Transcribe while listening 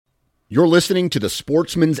You're listening to the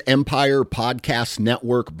Sportsman's Empire Podcast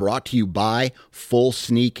Network, brought to you by Full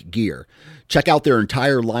Sneak Gear. Check out their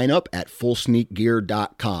entire lineup at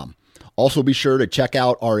fullsneakgear.com. Also be sure to check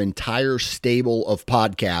out our entire stable of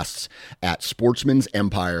podcasts at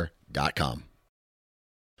sportsmansempire.com.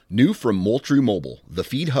 New from Moultrie Mobile, the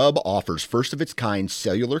Feed Hub offers first-of-its-kind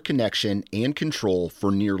cellular connection and control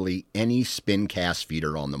for nearly any spin cast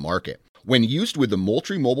feeder on the market. When used with the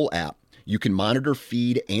Moultrie Mobile app, you can monitor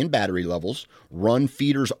feed and battery levels, run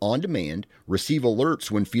feeders on demand, receive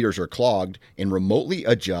alerts when feeders are clogged, and remotely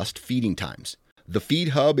adjust feeding times. The Feed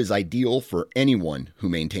Hub is ideal for anyone who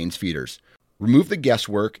maintains feeders. Remove the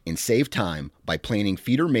guesswork and save time by planning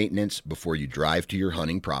feeder maintenance before you drive to your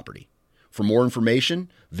hunting property. For more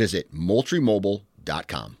information, visit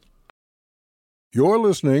MoultrieMobile.com. You're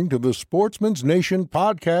listening to the Sportsman's Nation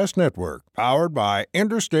Podcast Network, powered by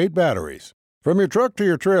Interstate Batteries. From your truck to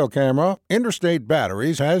your trail camera, Interstate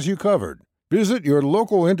Batteries has you covered. Visit your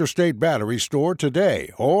local Interstate Battery store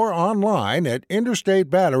today or online at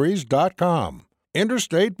interstatebatteries.com.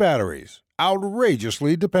 Interstate Batteries,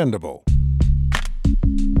 outrageously dependable.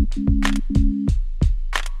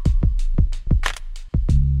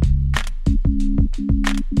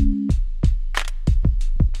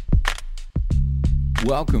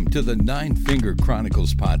 Welcome to the Nine Finger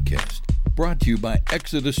Chronicles podcast, brought to you by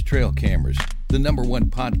Exodus Trail Cameras, the #1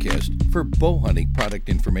 podcast for bow hunting product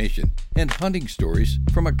information and hunting stories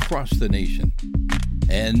from across the nation.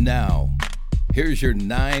 And now, here's your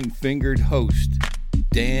nine-fingered host,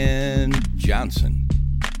 Dan Johnson.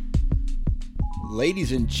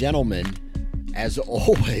 Ladies and gentlemen, as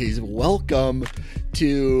always, welcome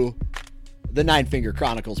to the Nine Finger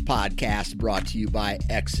Chronicles podcast, brought to you by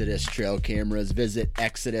Exodus Trail Cameras. Visit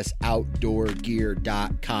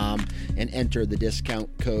ExodusOutdoorGear.com and enter the discount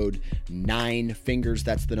code 9FINGERS.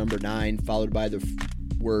 That's the number 9, followed by the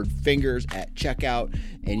word fingers at checkout,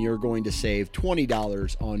 and you're going to save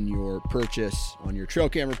 $20 on your purchase, on your trail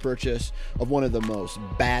camera purchase of one of the most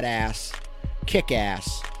badass,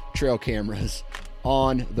 kick-ass trail cameras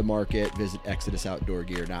on the market. Visit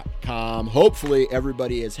ExodusOutdoorGear.com. Hopefully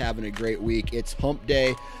everybody is having a great week. It's hump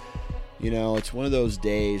day. You know, it's one of those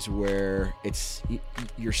days where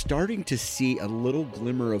you're starting to see a little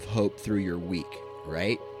glimmer of hope through your week,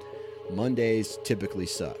 right? Mondays typically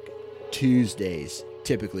suck. Tuesdays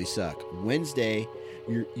typically suck. Wednesday,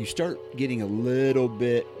 you start getting a little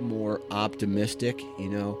bit more optimistic. You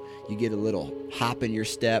know, you get a little hop in your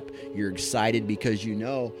step. You're excited because you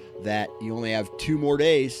know that you only have 2 more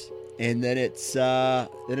days, and then it's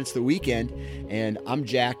the weekend. And I'm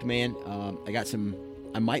jacked, man.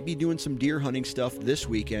 I might be doing some deer hunting stuff this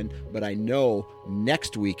weekend, but I know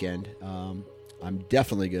next weekend I'm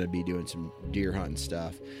definitely going to be doing some deer hunting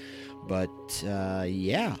stuff. But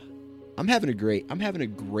yeah, I'm having a great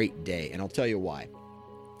day, and I'll tell you why.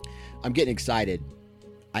 I'm getting excited.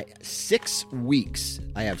 I have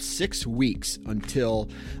 6 weeks until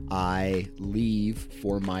I leave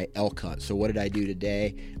for my elk hunt. So what did I do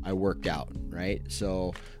today? I worked out, right?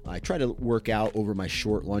 So I try to work out over my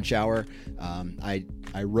short lunch hour. I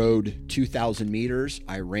rode 2,000 meters.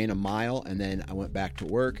 I ran a mile, and then I went back to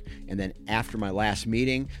work. And then after my last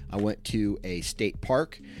meeting, I went to a state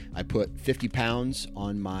park. I put 50 pounds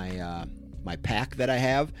on my pack that I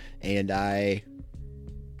have, and I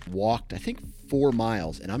walked, I think, 4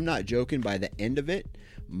 miles, and I'm not joking. By the end of it,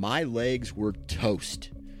 my legs were toast.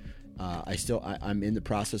 I'm in the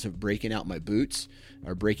process of breaking in my boots,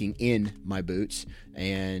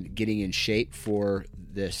 and getting in shape for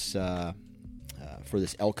this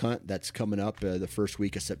elk hunt that's coming up the first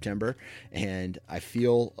week of September. And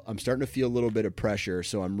I'm starting to feel a little bit of pressure,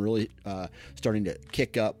 so I'm really starting to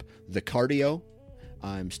kick up the cardio.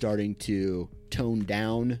 I'm starting to tone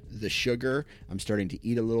down the sugar. I'm starting to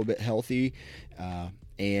eat a little bit healthy.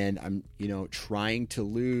 And I'm, trying to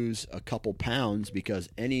lose a couple pounds, because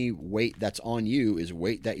any weight that's on you is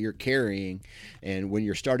weight that you're carrying. And when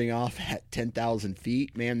you're starting off at 10,000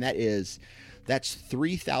 feet, man, that's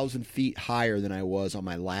 3,000 feet higher than I was on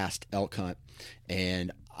my last elk hunt.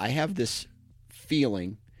 And I have this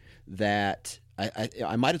feeling that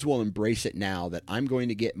I might as well embrace it now, that I'm going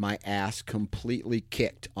to get my ass completely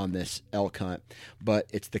kicked on this elk hunt. But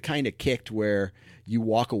it's the kind of kicked where you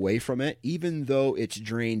walk away from it, even though it's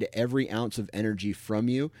drained every ounce of energy from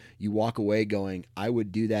you. You walk away going, I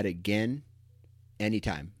would do that again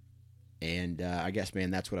anytime. And I guess, man,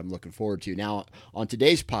 that's what I'm looking forward to. Now, on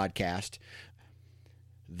today's podcast,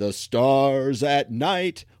 the stars at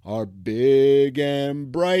night are big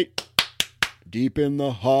and bright, deep in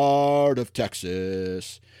the heart of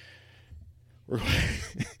Texas.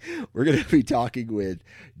 We're going to be talking with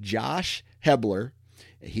Josh Hebler.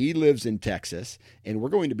 He lives in Texas, and we're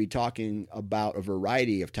going to be talking about a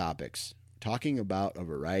variety of topics. That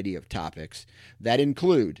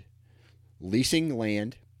include leasing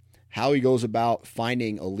land, how he goes about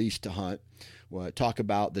finding a lease to hunt. We'll talk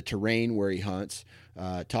about the terrain where he hunts.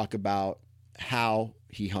 Talk about how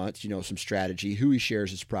he hunts, some strategy, who he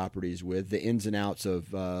shares his properties with, the ins and outs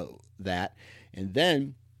of that. And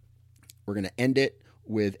then we're going to end it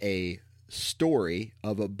with a story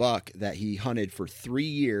of a buck that he hunted for 3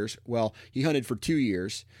 years. Well, he hunted for 2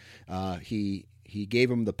 years. He gave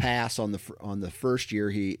him the pass on the first year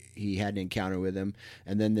he had an encounter with him,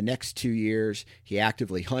 and then the next 2 years he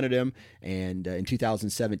actively hunted him. And in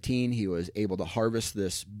 2017 he was able to harvest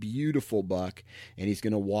this beautiful buck, and he's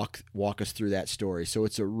going to walk us through that story. So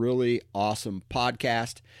it's a really awesome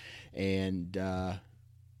podcast, and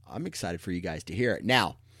I'm excited for you guys to hear it.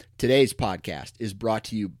 Now, today's podcast is brought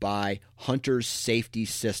to you by Hunter Safety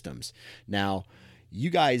Systems. Now, you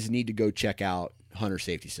guys need to go check out Hunter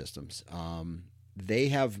Safety Systems. They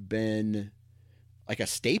have been like a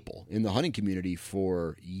staple in the hunting community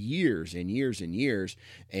for years and years and years.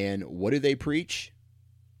 And what do they preach?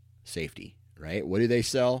 Safety, right? What do they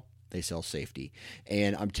sell? They sell safety.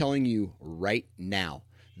 And I'm telling you right now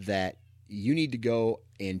that you need to go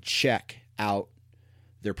and check out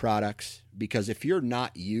their products, because if you're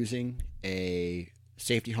not using a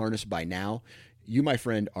safety harness by now, you, my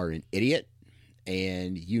friend, are an idiot,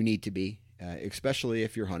 and you need to be. Especially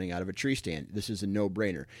if you're hunting out of a tree stand. This is a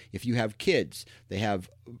no-brainer. If you have kids, they have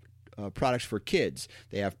products for kids.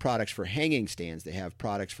 They have products for hanging stands. They have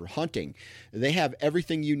products for hunting. They have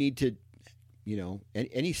everything you need to,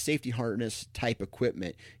 any safety harness type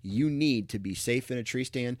equipment you need to be safe in a tree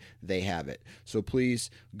stand, they have it. So please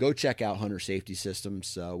go check out Hunter Safety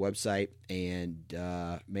Systems website,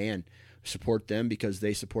 and support them, because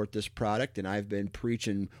they support this product. And I've been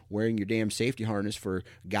preaching wearing your damn safety harness for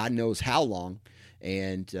God knows how long.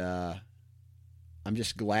 And I'm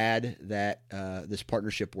just glad that this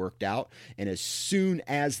partnership worked out. And as soon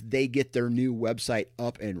as they get their new website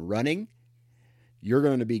up and running, you're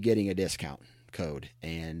going to be getting a discount code.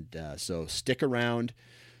 And so stick around.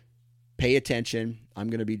 Pay attention. I'm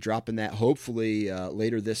going to be dropping that hopefully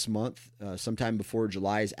later this month, sometime before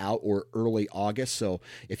July is out or early August. So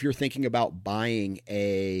if you're thinking about buying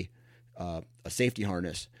a safety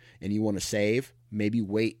harness and you want to save, maybe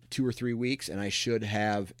wait 2 or 3 weeks, and I should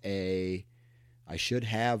have a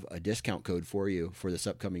discount code for you for this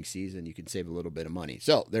upcoming season. You can save a little bit of money.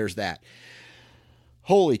 So there's that.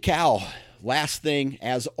 Holy cow. Last thing,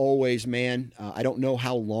 as always, man, I don't know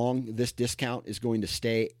how long this discount is going to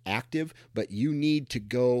stay active, but you need to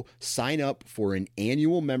go sign up for an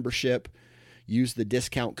annual membership. Use the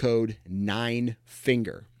discount code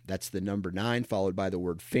 9FINGER. That's the number 9 followed by the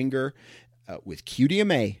word finger with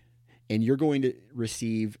QDMA, and you're going to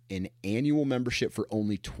receive an annual membership for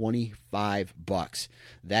only $25.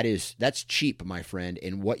 That's cheap, my friend,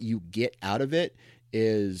 and what you get out of it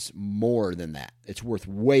is more than that. It's worth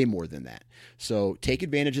way more than that. So take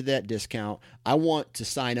advantage of that discount. I want to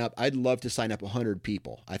sign up. I'd love to sign up 100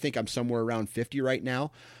 people. I think I'm somewhere around 50 right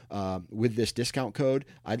now with this discount code.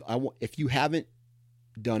 If you haven't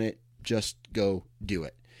done it, just go do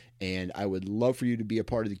it. And I would love for you to be a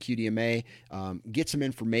part of the QDMA, get some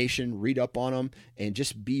information, read up on them, and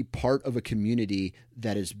just be part of a community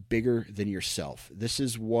that is bigger than yourself. This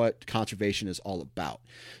is what conservation is all about.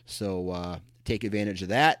 So take advantage of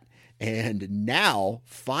that. And now,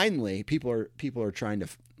 finally, people are trying to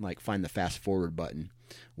find the fast forward button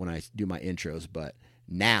when I do my intros. But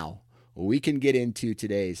now we can get into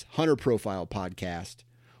today's Hunter Profile podcast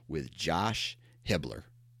with Josh Hibbler.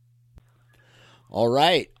 All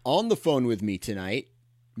right, on the phone with me tonight,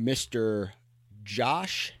 Mr.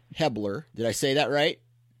 Josh Hibbler. Did I say that right?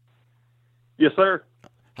 Yes, sir.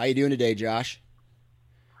 How you doing today, Josh?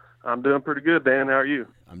 I'm doing pretty good, Dan. How are you?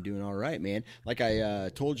 I'm doing all right, man. Like I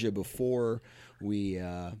told you before we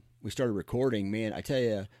started recording, man, I tell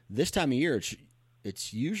you, this time of year,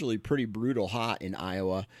 it's usually pretty brutal hot in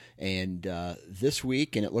Iowa, and this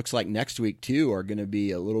week, and it looks like next week too, are going to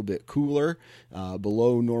be a little bit cooler,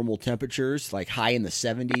 below normal temperatures, like high in the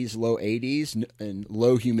 70s, low 80s, and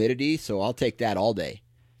low humidity. So I'll take that all day.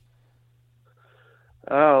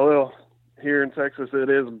 Well, here in Texas,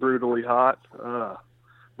 it is brutally hot,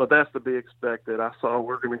 but that's to be expected. I saw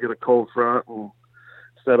we're going to get a cold front, and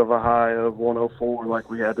instead of a high of 104 like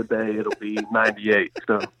we had today, it'll be 98.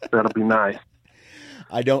 So that'll be nice.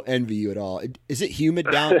 I don't envy you at all. Is it humid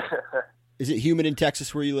down? Is it humid in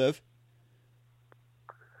Texas where you live?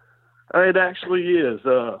 It actually is.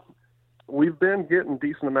 We've been getting a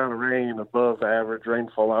decent amount of rain, above average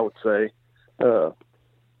rainfall, I would say.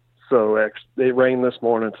 So it rained this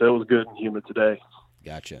morning, so it was good and humid today.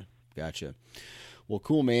 Gotcha. Well,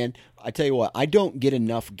 cool, man. I tell you what, I don't get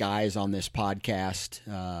enough guys on this podcast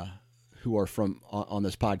who are from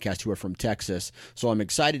Texas. So I'm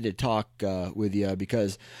excited to talk with you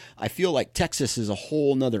because I feel like Texas is a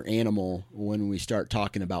whole nother animal when we start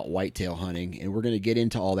talking about whitetail hunting, and we're going to get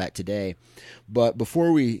into all that today. But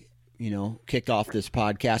before we, kick off this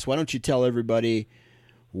podcast, why don't you tell everybody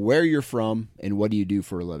where you're from and what do you do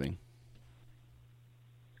for a living?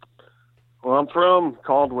 Well, I'm from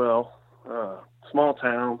Caldwell, small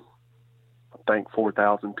town, I think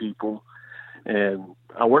 4,000 people, and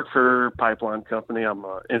I work for a pipeline company. I'm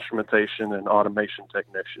an instrumentation and automation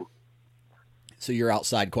technician. So you're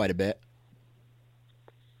outside quite a bit?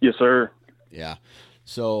 Yes, sir. Yeah.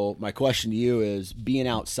 So my question to you is, being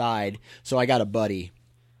outside, so I got a buddy.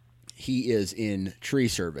 He is in tree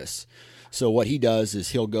service. So what he does is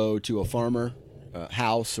he'll go to a farmer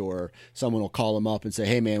house, or someone will call him up and say,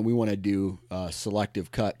 hey man, we want to do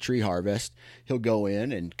selective cut tree harvest. He'll go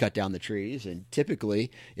in and cut down the trees, and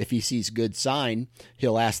typically if he sees good sign,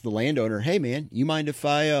 he'll ask the landowner, hey man, you mind if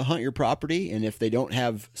I hunt your property? And if they don't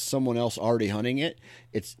have someone else already hunting it,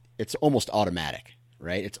 it's almost automatic,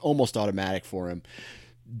 right? It's almost automatic for him.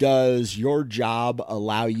 Does your job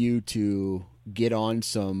allow you to get on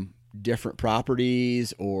some different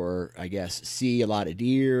properties, or I guess see a lot of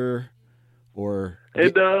deer? Or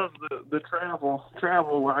it does. The travel,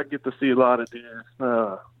 I get to see a lot of deer.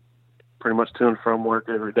 Pretty much to and from work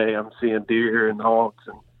every day, I'm seeing deer and hogs.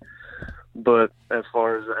 But as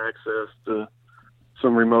far as access to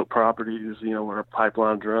some remote properties, where a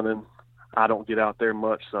pipeline's running, I don't get out there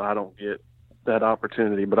much, so I don't get that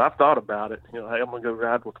opportunity. But I've thought about it. Hey, I'm gonna go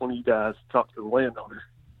ride with one of you guys, talk to the landowner.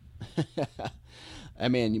 I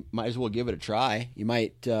mean, you might as well give it a try. You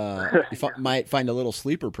might might find a little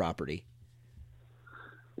sleeper property.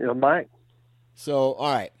 Mike. So,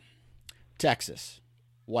 all right, Texas,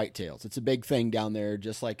 whitetails. It's a big thing down there,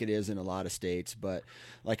 just like it is in a lot of states. But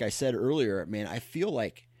like I said earlier, man, I feel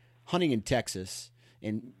like hunting in Texas,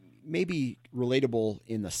 and maybe relatable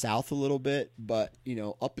in the South a little bit, but,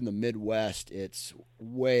 up in the Midwest, it's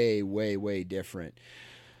way, way, way different.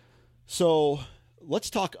 So let's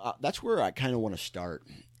talk. That's where I kind of want to start,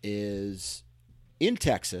 is in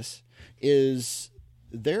Texas. Is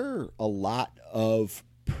there a lot of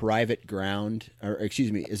private ground,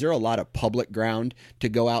 is there a lot of public ground to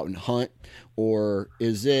go out and hunt, or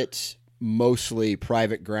is it mostly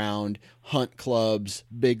private ground, hunt clubs,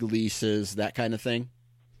 big leases, that kind of thing?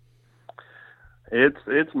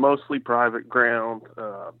 It's mostly private ground,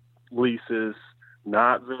 leases,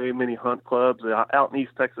 not very many hunt clubs. Out in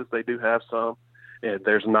East Texas, they do have some, and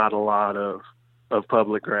there's not a lot of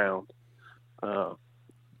public ground.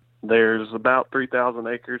 There's about 3,000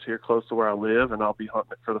 acres here close to where I live, and I'll be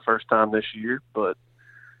hunting it for the first time this year, but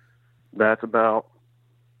that's about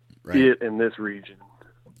it in this region.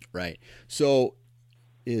 Right. So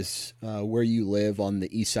is where you live on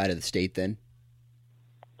the east side of the state then?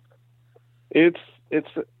 It's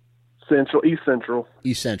central, East Central.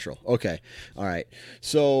 East Central. Okay. All right.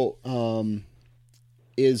 So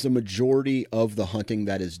is a majority of the hunting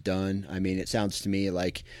that is done, I mean, it sounds to me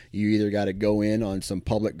like you either got to go in on some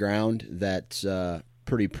public ground that's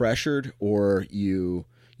pretty pressured, or you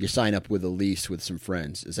sign up with a lease with some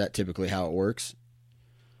friends. Is that typically how it works?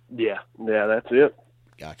 Yeah, that's it.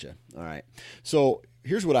 Gotcha. All right. So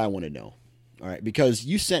here's what I want to know. All right, because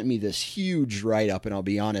you sent me this huge write-up, and I'll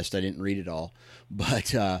be honest, I didn't read it all.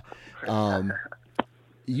 But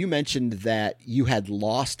you mentioned that you had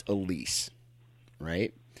lost a lease,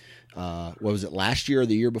 right? What was it, last year or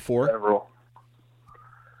the year before? Several.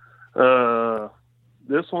 That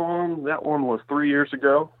one was 3 years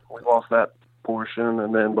ago. We lost that portion,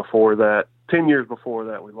 and then before that, 10 years before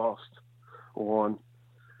that, we lost one.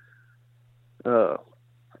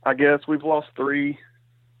 I guess we've lost three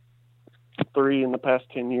in the past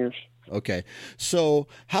 10 years. Okay. So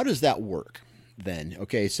how does that work then?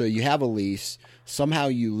 Okay. So you have a lease, somehow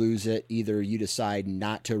you lose it. Either you decide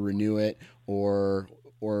not to renew it, or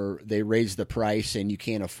they raise the price and you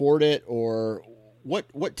can't afford it, or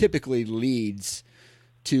what typically leads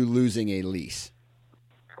to losing a lease?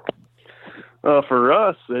 For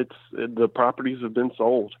us, the properties have been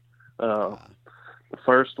sold. The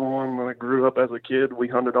first one, when I grew up as a kid, we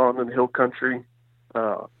hunted on in the hill country.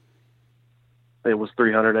 It was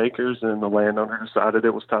 300 acres, and the landowner decided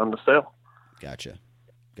it was time to sell. Gotcha.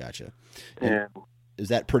 And is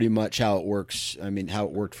that pretty much how it works? I mean, how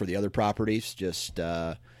it worked for the other properties? Just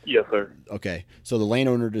yes, sir. Okay. So the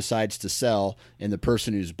landowner decides to sell, and the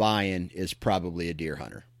person who's buying is probably a deer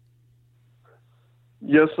hunter.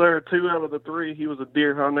 Yes, sir. 2 out of the 3, he was a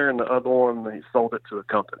deer hunter, and the other one, he sold it to a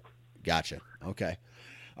company. Gotcha. Okay.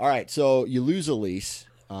 All right. So you lose a lease.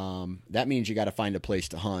 That means you got to find a place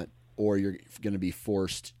to hunt, or you're going to be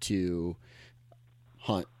forced to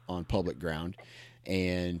hunt on public ground.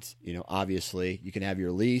 And, obviously you can have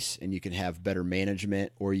your lease and you can have better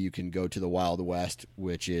management, or you can go to the Wild West,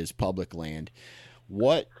 which is public land.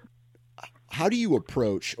 How do you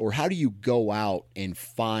approach, or how do you go out and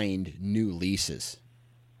find new leases?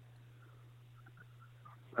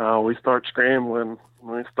 We start scrambling.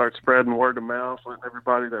 We start spreading word of mouth, letting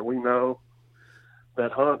everybody that we know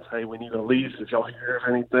that hunts, hey, we need a lease. If y'all hear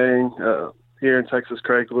of anything, here in Texas,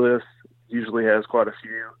 Craigslist usually has quite a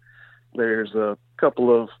few. There's a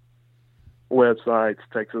couple of websites,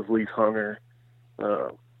 Texas Lease Hunter, I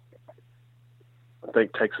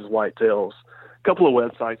think Texas Whitetails, a couple of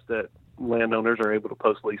websites that landowners are able to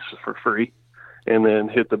post leases for free, and then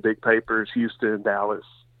hit the big papers, Houston, Dallas,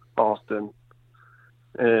 Austin,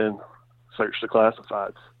 and search the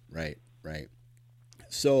classifieds. Right.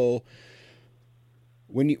 So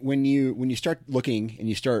when you start looking and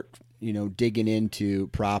you start, digging into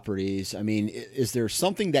properties, I mean, is there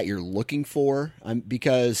something that you're looking for?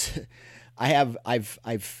 Because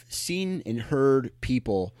I've seen and heard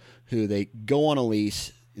people who they go on a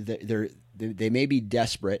lease, they may be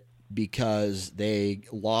desperate because they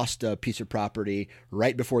lost a piece of property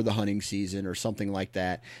right before the hunting season or something like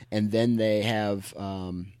that, and then they have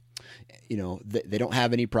they don't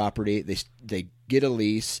have any property. They get a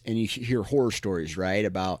lease, and you hear horror stories, right?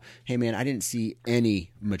 About, hey man, I didn't see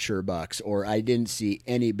any mature bucks, or I didn't see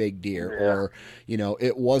any big deer, or,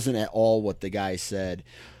 it wasn't at all what the guy said.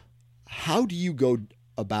 How do you go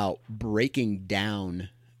about breaking down,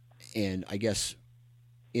 and I guess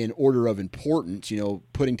in order of importance,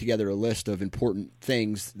 putting together a list of important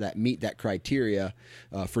things that meet that criteria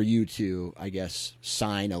for you to, I guess,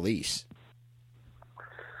 sign a lease?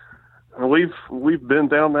 We've been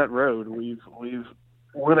down that road. We've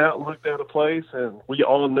went out and looked at a place, and we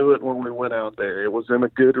all knew it when we went out there. It was in a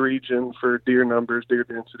good region for deer numbers, deer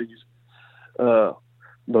densities. But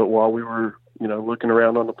while we were, looking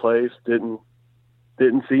around on the place, didn't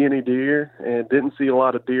see any deer and didn't see a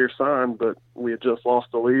lot of deer sign, but we had just lost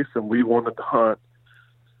a lease and we wanted to hunt.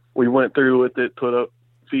 We went through with it, put up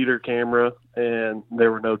feeder camera, and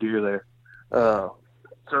there were no deer there.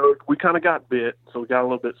 So we kind of got bit, so we got a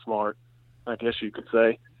little bit smart, I guess you could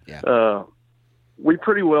say. Yeah. We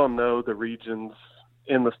pretty well know the regions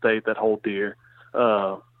in the state that hold deer.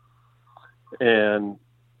 And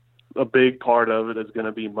a big part of it is going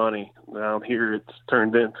to be money. Down here, it's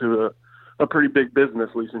turned into a pretty big business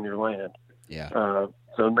leasing your land. Yeah.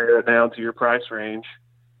 So narrow it down to your price range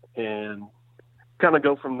and kind of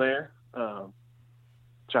go from there.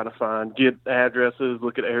 Try to get addresses,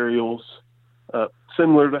 look at aerials,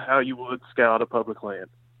 similar to how you would scout a public land.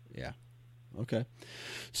 Yeah. Okay.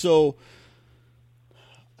 So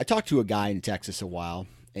I talked to a guy in Texas a while,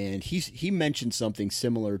 and he mentioned something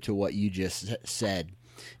similar to what you just said.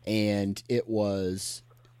 And it was,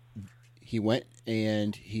 he went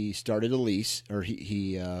and he started a lease, or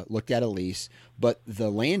he looked at a lease, but the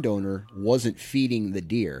landowner wasn't feeding the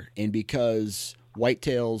deer. And because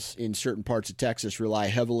whitetails in certain parts of Texas rely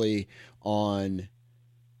heavily on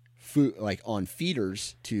food, like on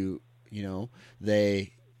feeders to,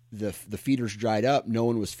 the feeders dried up, no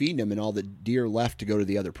one was feeding them, and all the deer left to go to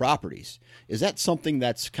the other properties. Is that something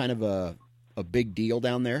that's kind of a big deal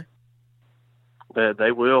down there?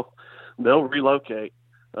 They'll relocate.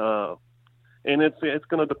 And it's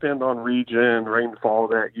going to depend on region, rainfall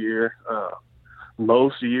that year.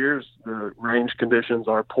 Most years the range conditions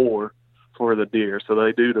are poor for the deer, so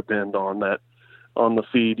they do depend on the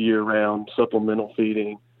feed year round, supplemental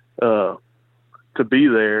feeding, to be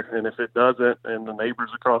there. And if it doesn't, and the neighbors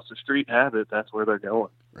across the street have it, that's where they're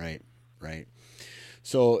going. Right.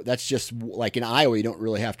 So that's just like in Iowa, you don't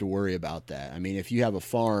really have to worry about that. I mean, if you have a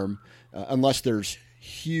farm, unless there's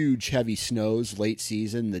huge heavy snows late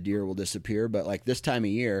season, the deer will disappear. But like this time of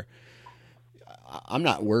year, I'm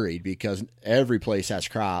not worried because every place has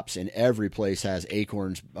crops and every place has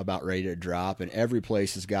acorns about ready to drop, and every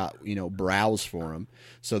place has got, browse for them.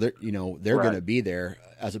 So they're Right. going to be there,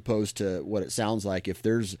 as opposed to what it sounds like if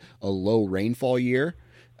there's a low rainfall year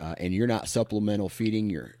and you're not supplemental feeding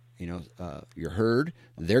your herd,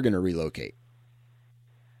 they're going to relocate.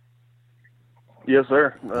 Yes,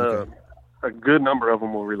 sir. Okay. A good number of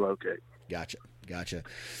them will relocate. Gotcha.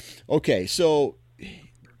 Okay. So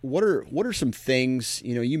what are some things,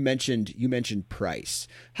 you mentioned price.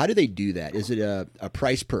 How do they do that? Is it a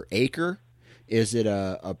price per acre? Is it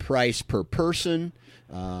a price per person?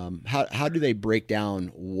 How do they break down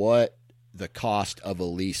what the cost of a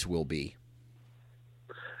lease will be?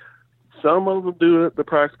 Some of them do it the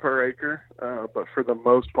price per acre, but for the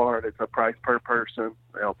most part, it's a price per person,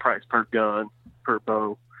 price per gun, per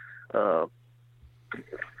bow.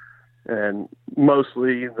 And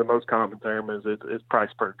mostly the most common term is it's price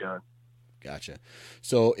per gun. Gotcha.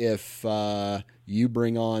 So if you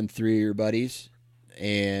bring on 3 of your buddies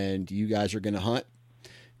and you guys are going to hunt,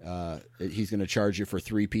 he's going to charge you for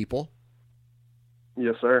 3 people?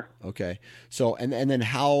 Yes, sir. Okay. So and then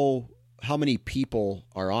how many people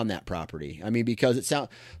are on that property? I mean, because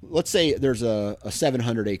let's say there's a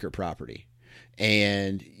 700 acre property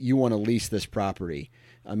and you want to lease this property.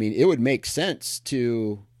 I mean, it would make sense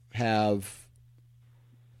to have,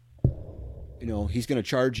 he's going to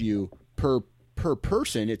charge you per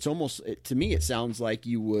person. It's almost, to me, it sounds like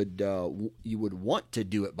you would want to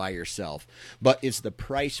do it by yourself, but is the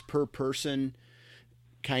price per person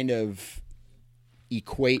kind of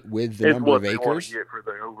equate with the number of acres? What they want to get for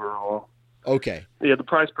the overall. Okay. Yeah, the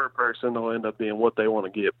price per person will end up being what they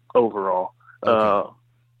want to get overall. Okay.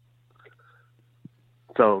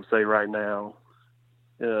 So say right now,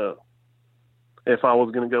 if I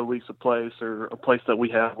was going to go lease a place or a place that we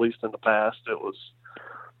have leased in the past, it was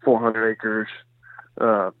 400 acres,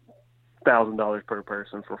 $1,000 per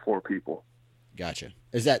person for 4 people. Gotcha.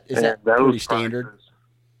 Is that pretty standard?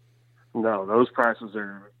 No, those prices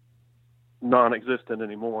are non-existent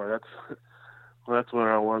anymore. That's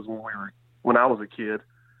where I was when I was a kid,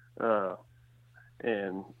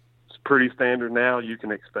 and it's pretty standard now. You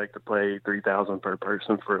can expect to pay $3,000 per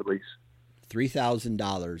person for a lease.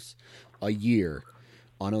 $3,000 a year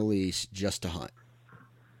on a lease just to hunt.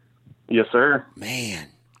 Yes, sir. Man,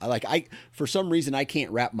 for some reason I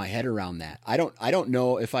can't wrap my head around that. I don't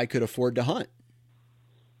know if I could afford to hunt.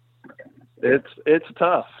 It's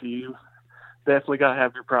tough. You definitely got to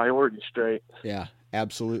have your priorities straight. Yeah,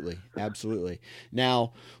 absolutely. Absolutely.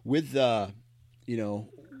 Now with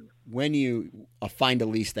when you find a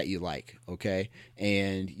lease that you like, okay,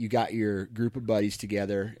 and you got your group of buddies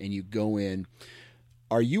together and you go in,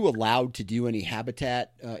 are you allowed to do any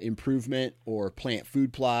habitat improvement or plant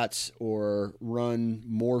food plots or run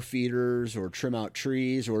more feeders or trim out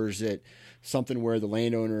trees, or is it something where the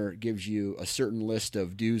landowner gives you a certain list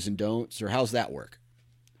of do's and don'ts, or how's that work?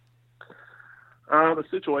 The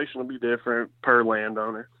situation will be different per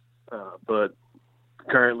landowner, but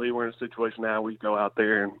currently we're in a situation now we go out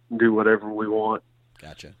there and do whatever we want.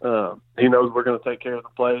 Gotcha. He knows we're going to take care of the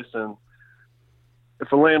place, and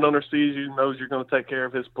if a landowner sees you, knows you're going to take care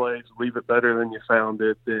of his place, leave it better than you found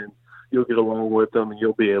it, then you'll get along with them and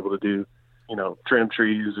you'll be able to do, trim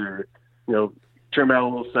trees or, trim out a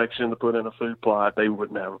little section to put in a food plot. They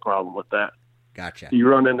wouldn't have a problem with that. Gotcha. You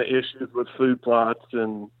run into issues with food plots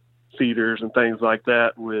and feeders and things like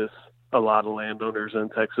that with a lot of landowners in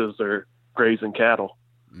Texas are grazing cattle.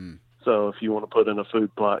 Mm. So if you want to put in a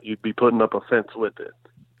food plot, you'd be putting up a fence with it.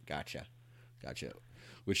 Gotcha.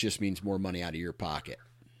 Which just means more money out of your pocket.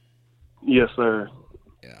 Yes, sir.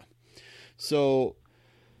 Yeah. So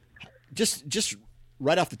just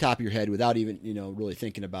right off the top of your head, without even, really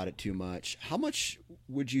thinking about it too much, how much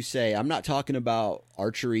would you say? I'm not talking about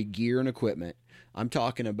archery gear and equipment. I'm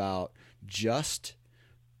talking about just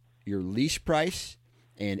your lease price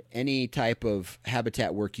and any type of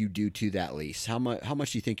habitat work you do to that lease. How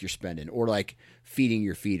much do you think you're spending, or like feeding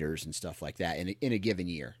your feeders and stuff like that in a given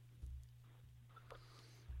year?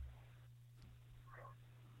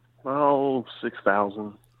 Oh,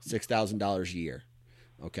 $6,000. $6,000 a year.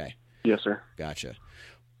 Okay. Yes, sir. Gotcha.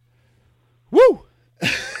 Woo!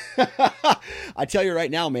 I tell you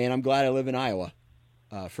right now, man, I'm glad I live in Iowa.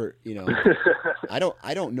 I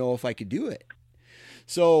don't know if I could do it.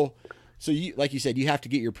 So you, like you said, you have to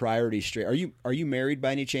get your priorities straight. Are you married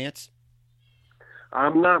by any chance?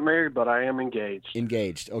 I'm not married, but I am engaged.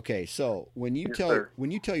 Engaged. Okay. So when you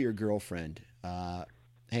tell your girlfriend,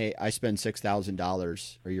 hey, I spend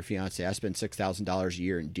 $6,000, or your fiance, I spend $6,000 a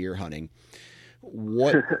year in deer hunting,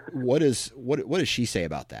 what does she say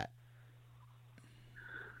about that?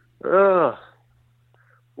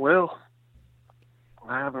 Well,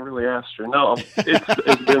 I haven't really asked her. No,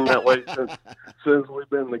 it's been that way since we've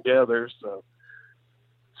been together. So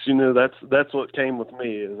she knew that's what came with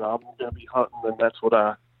me, is I'm gonna be hunting, and that's what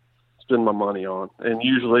I spend my money on. And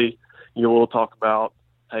usually, we'll talk about,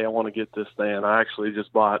 hey, I want to get this thing. I actually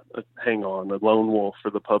just bought a lone wolf for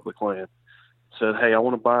the public land. Said, hey, I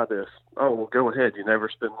want to buy this. Oh, well, go ahead. You never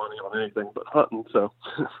spend money on anything but hunting. So,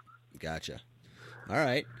 gotcha. All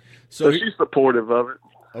right. So she's supportive of it.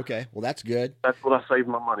 Okay. Well, that's good. That's what I saved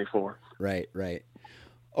my money for. Right.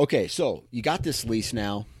 Okay. So you got this lease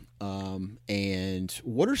now. And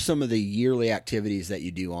what are some of the yearly activities that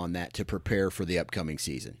you do on that to prepare for the upcoming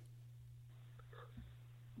season?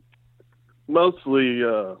 Mostly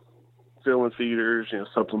filling feeders,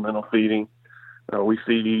 supplemental feeding. We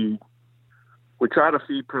try to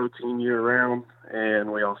feed protein year round,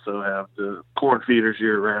 and we also have the corn feeders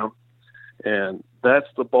year round, and that's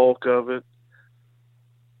the bulk of it.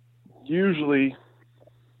 Usually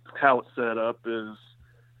how it's set up is,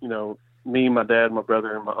 me, my dad, my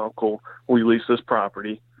brother, and my uncle, we lease this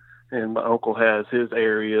property, and my uncle has his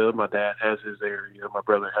area, my dad has his area, my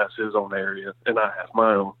brother has his own area, and I have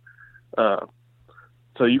my own.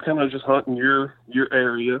 So you kind of just hunt in your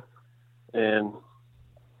area, and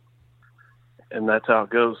that's how it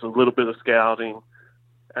goes. A little bit of scouting.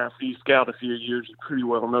 After you scout a few years, you pretty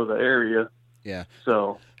well know the area. Yeah.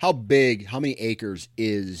 So how many acres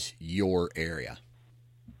is your area?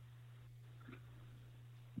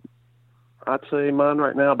 I'd say mine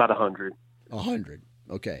right now about 100. 100.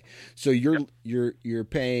 Okay. So you're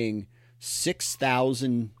paying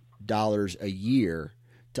 $6,000 a year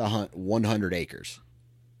to hunt 100 acres.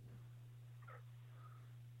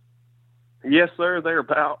 Yes, sir. They're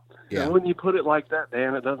about. Yeah. And when you put it like that,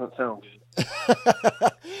 Dan, it doesn't sound good.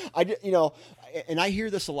 And I hear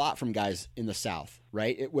this a lot from guys in the South,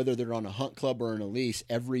 right? Whether they're on a hunt club or in a lease,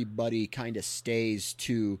 everybody kind of stays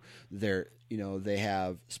to their, they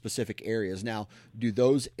have specific areas. Now, do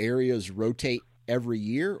those areas rotate every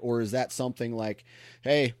year, or is that something like,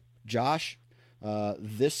 hey, Josh,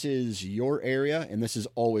 this is your area and this is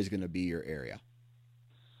always going to be your area?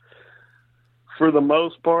 For the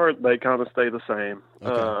most part, they kind of stay the same.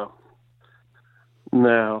 Okay.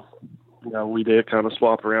 Now, we did kind of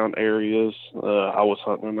swap around areas. I was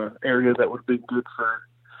hunting in an area that would be good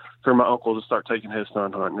for my uncle to start taking his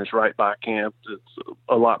son hunting. It's right by camp. It's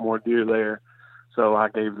a lot more deer there. So I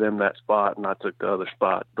gave them that spot and I took the other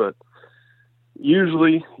spot. But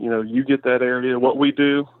usually, you get that area. What we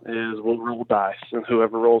do is we'll roll dice, and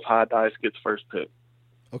whoever rolls high dice gets first pick.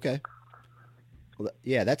 Okay. Well,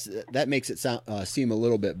 yeah, that makes it seem a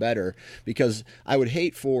little bit better, because I would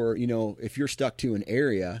hate for, if you're stuck to an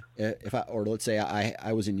area, let's say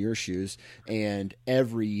I was in your shoes, and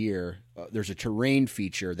every year there's a terrain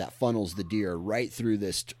feature that funnels the deer right through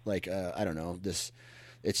this, I don't know,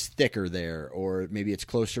 it's thicker there, or maybe it's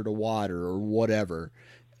closer to water or whatever.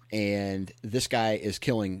 And this guy is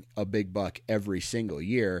killing a big buck every single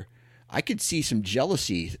year. I could see some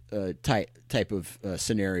jealousy type of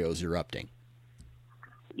scenarios erupting.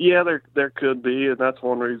 Yeah, there could be, and that's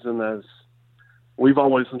one reason as we've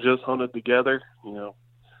always just hunted together, so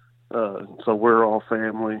we're all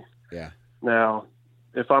family. Yeah. Now,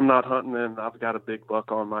 if I'm not hunting and I've got a big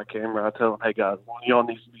buck on my camera, I tell them, hey guys, one of y'all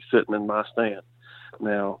needs to be sitting in my stand.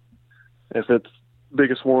 Now, if it's the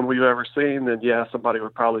biggest one we've ever seen, then yeah, somebody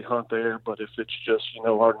would probably hunt there. But if it's just,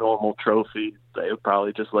 our normal trophy, they would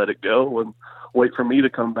probably just let it go and wait for me to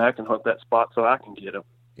come back and hunt that spot so I can get them.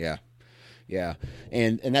 Yeah. Yeah.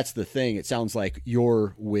 And that's the thing. It sounds like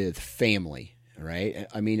you're with family, right?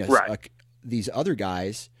 I mean, right. These other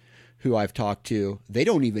guys who I've talked to, they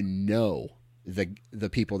don't even know the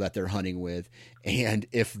people that they're hunting with. And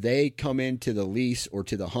if they come into the lease or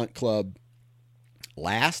to the hunt club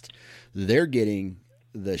last, they're getting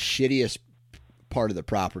the shittiest part of the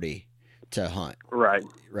property to hunt. Right.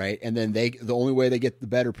 Right. And then the only way they get the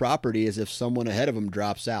better property is if someone ahead of them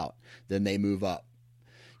drops out, then they move up.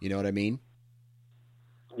 You know what I mean?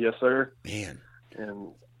 Yes, sir. Man. And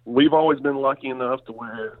we've always been lucky enough to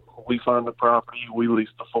where we find the property, we lease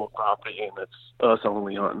the full property, and it's us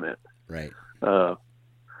only hunting it. Right.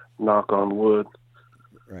 Knock on wood.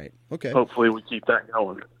 Right. Okay. Hopefully we keep that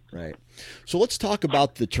going. Right. So let's talk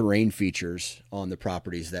about the terrain features on the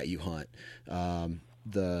properties that you hunt.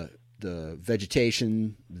 The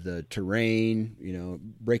vegetation, the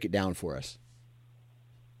terrain, break it down for us.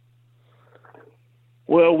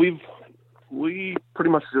 Well, we pretty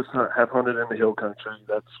much just have hunted in the hill country.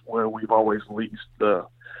 That's where we've always leased. The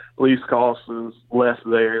lease cost is less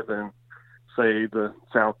there than, say, the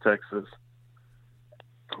South Texas.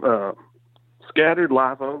 Scattered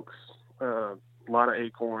live oaks, a lot of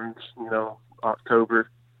acorns, October,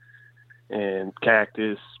 and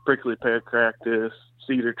cactus, prickly pear cactus,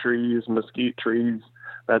 cedar trees, mesquite trees.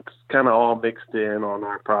 That's kind of all mixed in on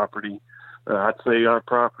our property. I'd say our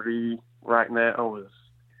property right now is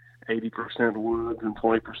 80% woods and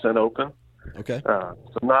 20% open. Okay. So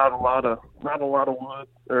not a lot of wood,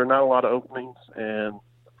 or not a lot of openings, and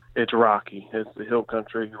it's rocky. It's the hill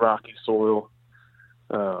country, rocky soil.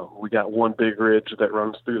 We got one big ridge that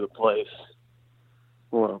runs through the place.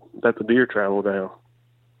 Well, that the deer travel down.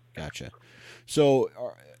 Gotcha. So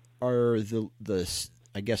are the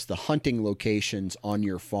I guess, the hunting locations on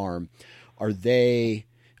your farm, are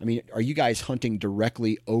you guys hunting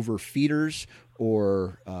directly over feeders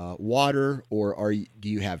or water, or do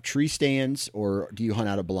you have tree stands, or do you hunt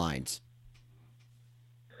out of blinds?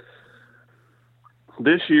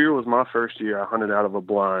 This year was my first year I hunted out of a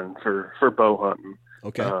blind for bow hunting.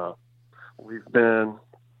 Okay. We've been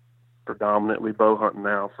predominantly bow hunting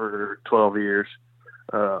now for 12 years.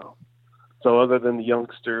 So other than the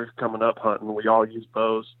youngsters coming up hunting, we all use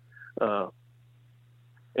bows.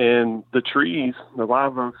 And the trees, the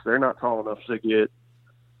live oaks, they're not tall enough to get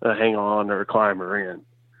a hang on or a climber in.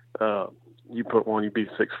 You put one, you'd be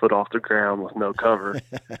 6 foot off the ground with no cover.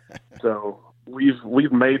 So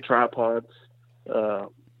we've made tripods, and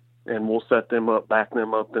we'll set them up, back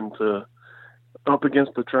them up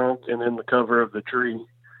against the trunk and in the cover of the tree,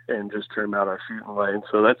 and just trim out our shooting lane.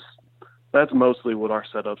 So that's mostly what our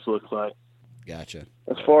setups look like. Gotcha.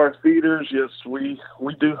 As far as feeders, yes, we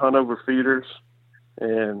do hunt over feeders,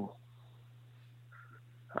 and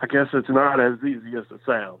I guess it's not as easy as it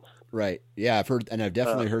sounds. Right. Yeah, I've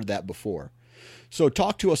definitely heard that before. So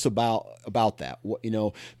talk to us about that.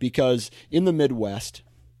 Because in the Midwest,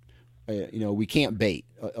 we can't bait.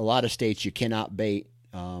 A lot of states you cannot bait.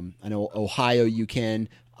 I know Ohio you can,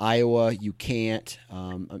 Iowa you can't.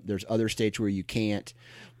 There's other states where you can't.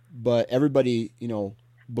 But everybody,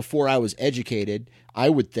 before I was educated, I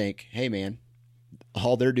would think, hey man,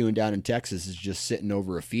 all they're doing down in Texas is just sitting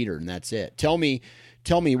over a feeder and that's it. Tell me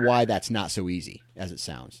why that's not so easy as it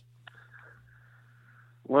sounds.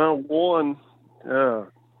 Well, one,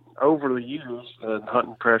 over the years and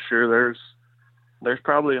hunting pressure, there's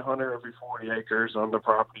probably 100 every 40 acres on the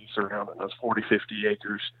property surrounding us, 40, 50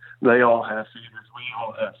 acres. They all have feeders. We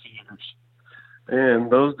all have feeders. And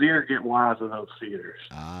those deer get wise of those feeders.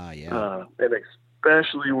 Ah, yeah. And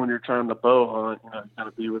especially when you're trying to bow hunt, you got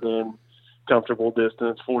to be within comfortable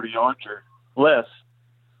distance, 40 yards or less.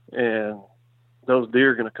 And those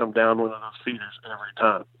deer are going to come down one of those feeders every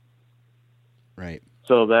time. Right.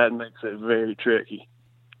 So that makes it very tricky.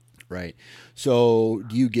 Right. So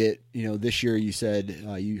do you get, this year you said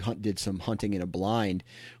you did some hunting in a blind.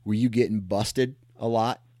 Were you getting busted a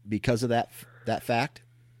lot because of that fact?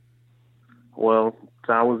 Well,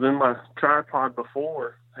 I was in my tripod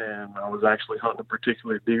before, and I was actually hunting a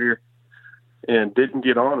particular deer and didn't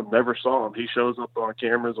get on him, never saw him. He shows up on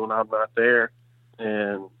cameras when I'm not there,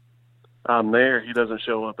 and I'm there. He doesn't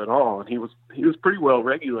show up at all. And he was pretty well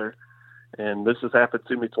regular, and this has happened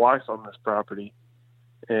to me twice on this property.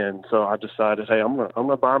 And so I decided, hey, I'm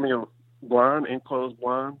gonna buy me a blind, enclosed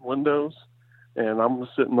blind, windows, and I'm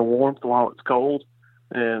gonna sit in the warmth while it's cold.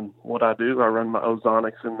 And what I do, I run my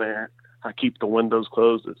ozonics in there. I keep the windows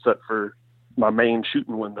closed except for my main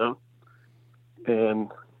shooting window.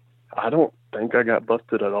 And I don't think I got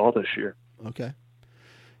busted at all this year. Okay.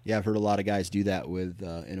 Yeah, I've heard a lot of guys do that with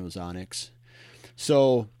in ozonics.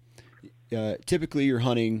 So typically you're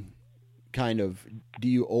hunting do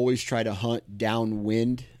you always try to hunt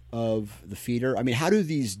downwind of the feeder? I mean, how do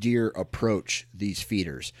these deer approach these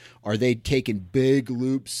feeders? Are they taking big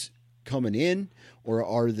loops coming in, or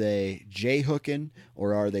are they J-hooking,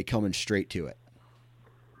 or are they coming straight to it?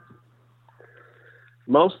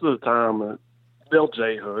 Most of the time, they'll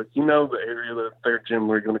J-hook. The area that they're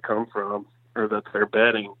generally going to come from, or that they're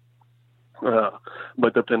bedding.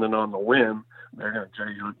 But depending on the wind, they're going to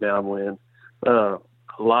J-hook downwind.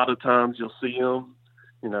 A lot of times you'll see them,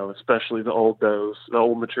 especially the old does. The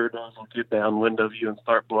old mature does will get downwind of you and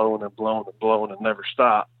start blowing and blowing and blowing and never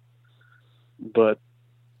stop. But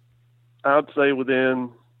I'd say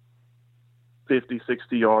within 50,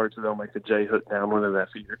 60 yards, they'll make a J-hook downwind of that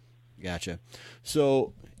feeder. Gotcha.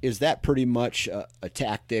 So is that pretty much a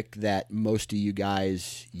tactic that most of you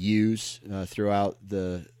guys use throughout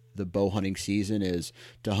the bow hunting season, is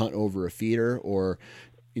to hunt over a feeder? Or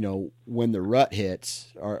when the rut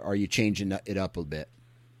hits, are you changing it up a bit?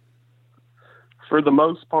 For the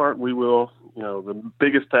most part, we will. The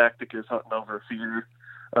biggest tactic is hunting over a feeder.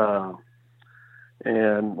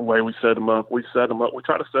 And the way we set them up, we try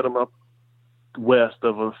to set them up west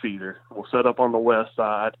of a feeder. We'll set up on the west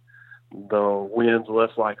side. The wind's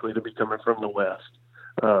less likely to be coming from the west.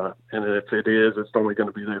 And if it is, it's only going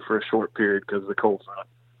to be there for a short period because of the cold front.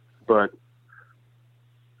 But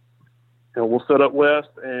we'll set up west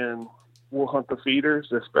and we'll hunt the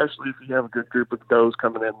feeders, especially if you have a good group of does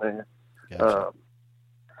coming in there. Gotcha.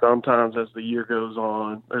 Sometimes as the year goes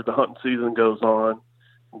on, or the hunting season goes on,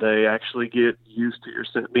 they actually get used to your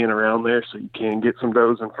scent being around there, so you can get some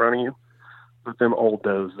does in front of you. But them old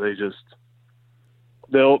does,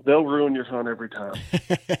 they'll ruin your hunt every time.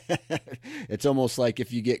 It's almost like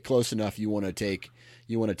if you get close enough, you want to take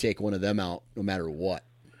one of them out no matter what.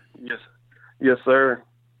 Yes, sir.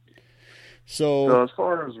 So So as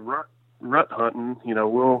far as rut hunting,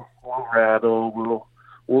 we'll rattle,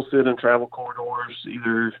 we'll sit in travel corridors,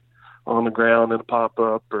 either on the ground in a pop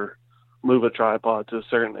up or move a tripod to a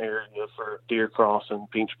certain area for deer crossing,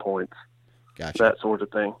 pinch points, gotcha. that sort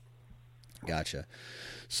of thing. Gotcha.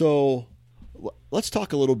 So let's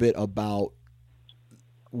talk a little bit about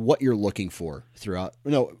what you're looking for throughout.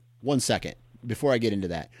 No, 1 second before I get into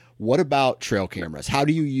that. What about trail cameras? How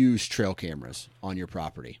do you use trail cameras on your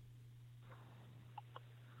property?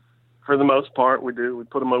 For the most part, we do. We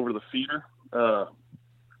put them over the feeder,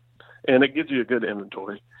 and it gives you a good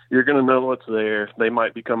inventory. You're going to know what's there. They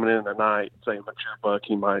might be coming in at night. Say a mature buck,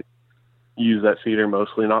 he might use that feeder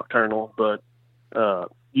mostly nocturnal, but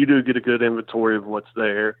you do get a good inventory of what's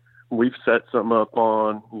there. We've set something up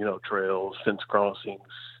on, trails, fence crossings,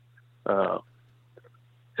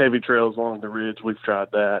 heavy trails along the ridge. We've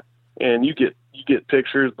tried that, and you get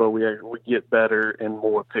pictures, but we get better and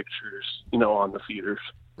more pictures, on the feeders.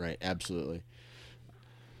 Right, absolutely.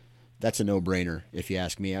 That's a no-brainer if you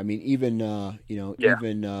ask me. I mean, even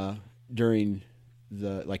during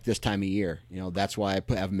this time of year, that's why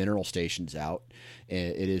I have mineral stations out.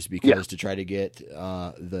 It is because to try to get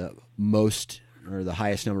the most or the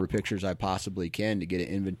highest number of pictures I possibly can to get an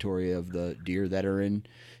inventory of the deer that are in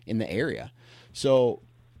the area. So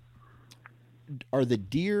are the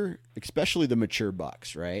deer, especially the mature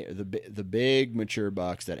bucks, right? The big mature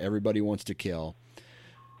bucks that everybody wants to kill,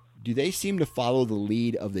 do they seem to follow the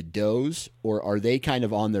lead of the does, or are they kind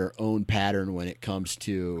of on their own pattern when it comes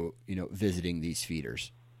to, visiting these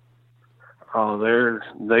feeders? Oh,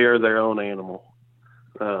 they are their own animal.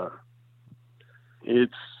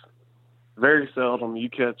 It's very seldom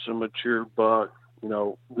you catch a mature buck,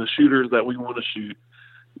 the shooters that we want to shoot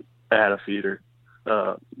at a feeder.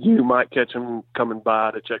 You might catch them coming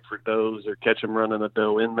by to check for does or catch them running a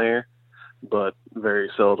doe in there, but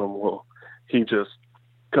very seldom will he just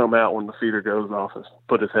come out when the feeder goes off and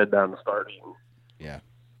put his head down and start eating. Yeah.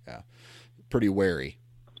 Pretty wary.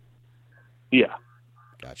 Yeah.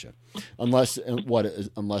 Gotcha. Unless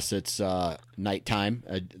it's nighttime,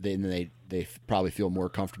 then they probably feel more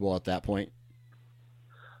comfortable at that point.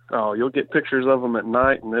 Oh, you'll get pictures of them at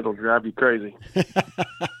night, and it'll drive you crazy.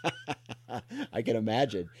 I can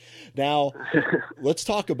imagine. Now, let's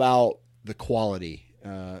talk about the quality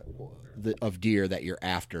of deer that you're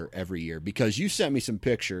after every year, because you sent me some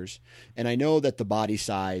pictures, and I know that the body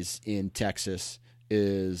size in Texas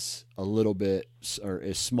is a little bit or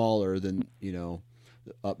is smaller than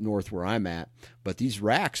up north where I'm at. But these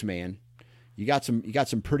racks, man, you got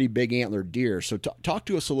some pretty big antlered deer. So talk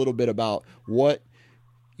to us a little bit about what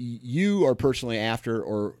you are personally after,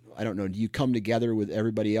 or I don't know, do you come together with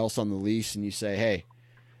everybody else on the lease and you say, hey,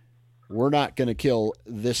 we're not going to kill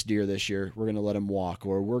this deer this year, we're going to let him walk,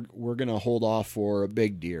 or we're going to hold off for a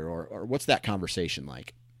big deer, or what's that conversation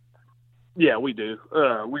like? Yeah, we do.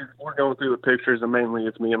 We're going through the pictures, and mainly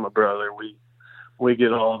it's me and my brother. We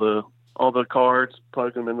get all the cards,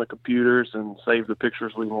 plug them in the computers, and save the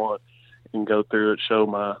pictures we want, and go through it, show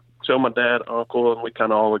my dad, uncle, and we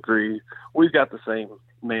kind of all agree. We've got the same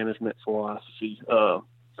management philosophy.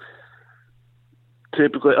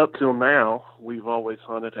 Typically, up till now, we've always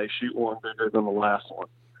hunted, hey, shoot one bigger than the last one.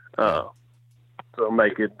 So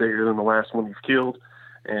make it bigger than the last one you've killed.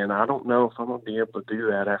 And I don't know if I'm going to be able to do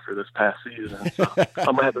that after this past season. So I'm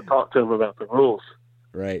going to have to talk to him about the rules.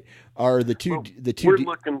 Right. Are the two we're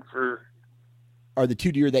looking for... Are the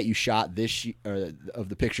two deer that you shot this year, of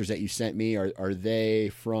the pictures that you sent me, are they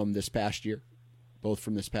from this past year? Both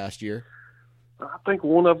from this past year? I think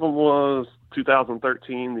one of them was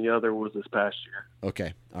 2013. The other was this past year.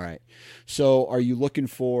 Okay. All right. So are you looking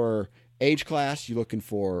for age class? You looking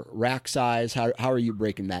for rack size? How are you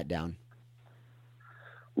breaking that down?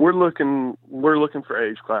 We're looking for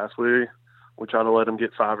age class. We try to let them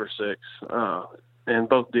get 5 or 6. And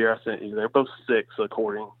both deer I sent you, they're both 6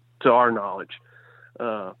 according to our knowledge.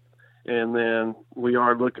 And then we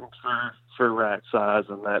are looking for rack size,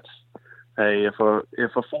 and that's, hey, if a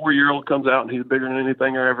 4-year-old comes out and he's bigger than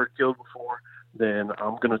anything I ever killed before, then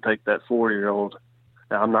I'm going to take that 4-year-old.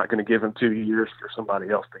 I'm not going to give him 2 years for somebody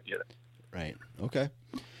else to get it. Right. Okay.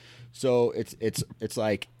 So it's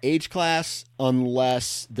like age class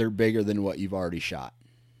unless they're bigger than what you've already shot.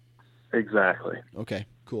 Exactly. Okay,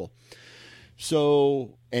 cool.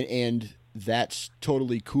 So, and that's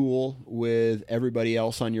totally cool with everybody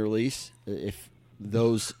else on your lease, if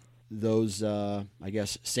those I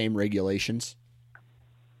guess same regulations.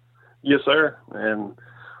 Yes, sir. And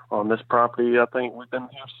on this property, I think we've been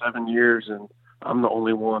here 7 years, and I'm the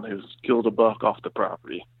only one who's killed a buck off the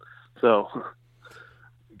property. So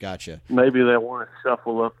Gotcha. Maybe they want to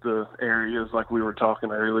shuffle up the areas like we were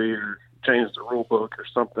talking earlier, change the rule book or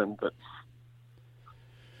something. But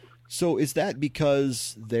so is that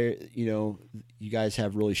because you guys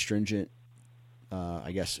have really stringent,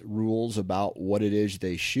 I guess, rules about what it is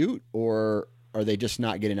they shoot, or are they just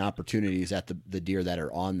not getting opportunities at the deer that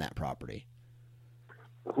are on that property?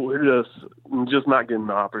 we're just not getting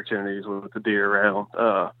the opportunities with the deer around.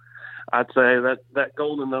 I'd say that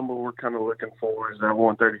golden number we're kind of looking for is that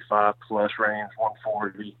 135 plus range.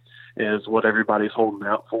 140 is what everybody's holding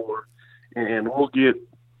out for, and we'll get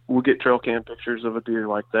trail cam pictures of a deer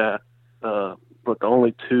like that. But the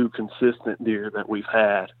only two consistent deer that we've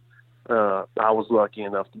had, I was lucky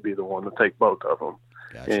enough to be the one to take both of them.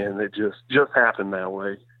 Gotcha. And it just happened that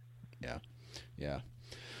way. Yeah.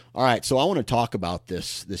 All right, so I want to talk about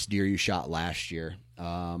this deer you shot last year.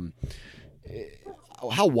 How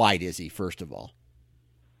wide is he, first of all?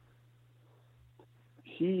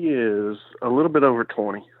 He is a little bit over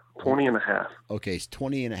 20 and a half. Okay, he's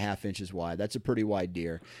 20 and a half inches wide. That's a pretty wide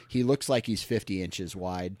deer. He looks like he's 50 inches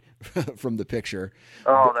wide from the picture.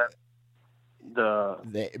 Oh, the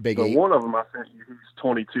one of them I sent you, he's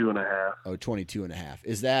 22 and a half. Oh, 22 and a half.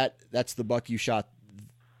 That's the buck you shot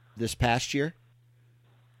this past year?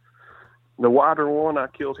 The wider one, I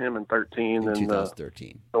killed him in 13. In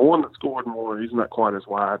 2013. The one that scored more, he's not quite as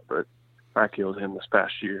wide, but I killed him this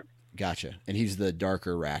past year. Gotcha. And he's the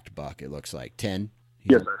darker racked buck, it looks like. 10?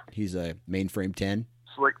 Yes, sir. He's a mainframe 10?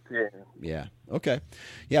 Slick 10. Yeah. Okay.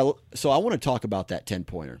 Yeah, so I want to talk about that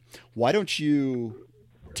 10-pointer. Why don't you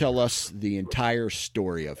tell us the entire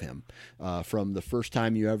story of him, from the first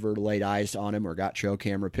time you ever laid eyes on him or got trail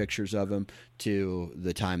camera pictures of him to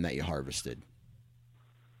the time that you harvested?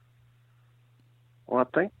 Well,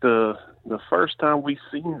 I think the first time we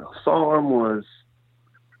saw him was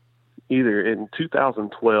either in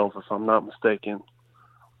 2012, if I'm not mistaken,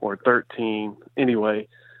 or 13. Anyway,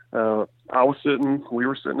 we were sitting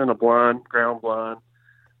in a ground blind,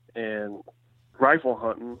 and rifle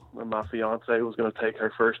hunting, and my fiance was going to take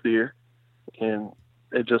her first deer, and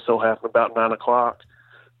it just so happened about 9 o'clock,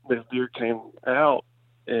 this deer came out,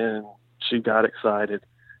 and she got excited.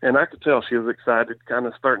 And I could tell she was excited, kind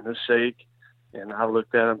of starting to shake. And I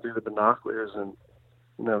looked at him through the binoculars, and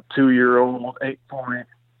 2-year-old, 8-point,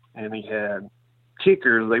 and he had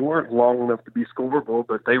kickers. They weren't long enough to be scoreable,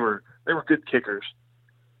 but they were good kickers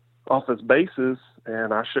off his bases.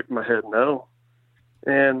 And I shook my head no.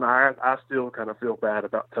 And I still kind of feel bad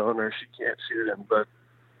about telling her she can't shoot him, but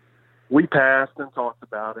we passed and talked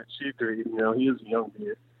about it. She agreed. He is a young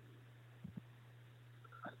deer.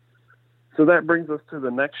 So that brings us to the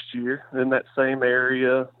next year in that same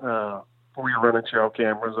area. We were running trail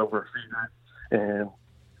cameras over a feeder and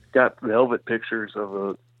got velvet pictures of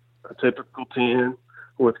a typical 10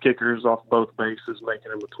 with kickers off both bases,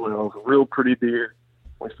 making him a 12. A real pretty deer.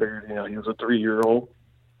 We figured, he was a 3-year-old.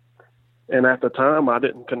 And at the time, I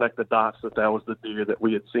didn't connect the dots that was the deer that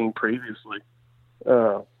we had seen previously.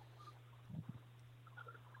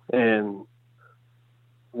 And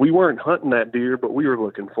we weren't hunting that deer, but we were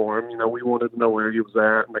looking for him. We wanted to know where he was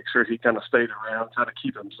at, make sure he kind of stayed around, kind of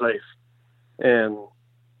keep him safe. And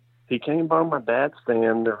he came by my dad's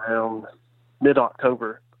stand around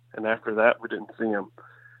mid-October, and after that, we didn't see him.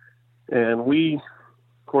 And we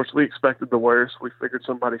expected the worst. We figured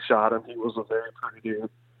somebody shot him. He was a very pretty deer,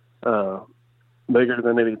 bigger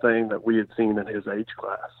than anything that we had seen in his age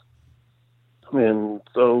class. And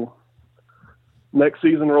so next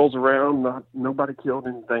season rolls around. Nobody killed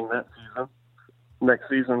anything that season. Next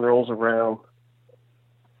season rolls around,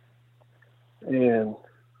 and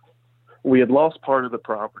we had lost part of the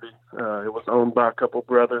property. It was owned by a couple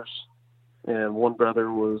brothers, and one brother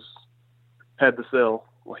had to sell.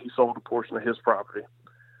 Well, he sold a portion of his property,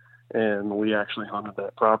 and we actually hunted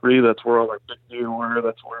that property. That's where all our big deer were.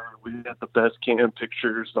 That's where we had the best cam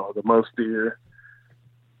pictures, or the most deer.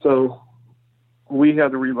 So we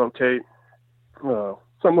had to relocate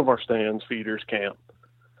some of our stands, feeders, camp.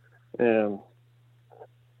 And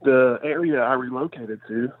the area I relocated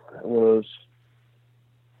to was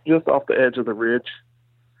just off the edge of the ridge,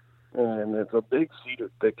 and it's a big cedar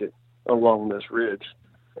thicket along this ridge.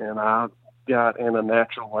 And I got in a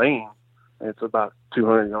natural lane. It's about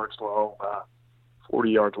 200 yards long by 40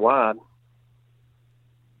 yards wide.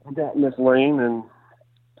 I got in this lane and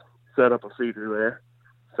set up a feeder there,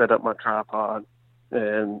 set up my tripod,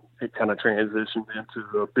 and it kind of transitioned into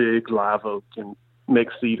a big live oak and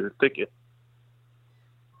mixed cedar thicket.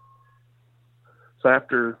 So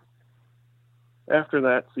after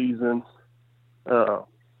that season, it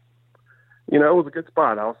was a good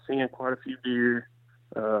spot. I was seeing quite a few deer,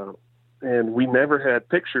 and we never had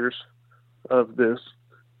pictures of this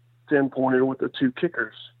 10-pointer with the 2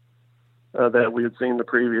 kickers that we had seen the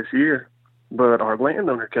previous year. But our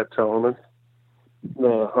landowner kept telling us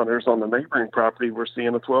the hunters on the neighboring property were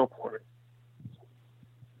seeing a 12-pointer.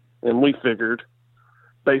 And we figured,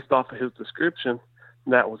 based off of his description,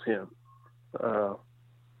 that was him.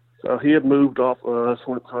 So he had moved off of us,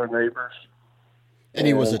 went to our neighbors. And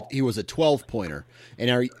he was a 12-pointer.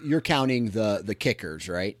 And you're counting the kickers,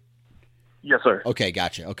 right? Yes, sir. Okay,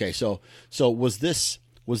 gotcha. Okay, so was this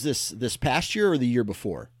past year or the year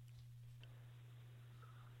before?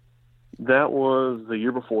 That was the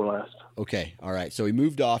year before last. Okay, all right. So he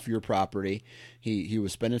moved off your property. He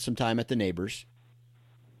was spending some time at the neighbors.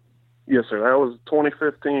 Yes, sir. That was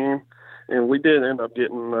 2015, and we did end up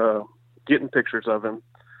getting pictures of him.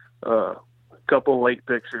 A couple of late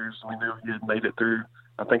pictures. We knew he had made it through.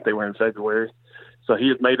 I think they were in February, so he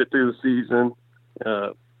had made it through the season.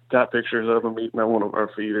 Got pictures of him eating on one of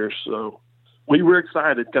our feeders. So we were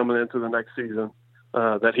excited coming into the next season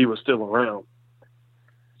that he was still around.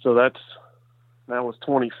 So that was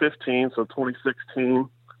 2015. So 2016,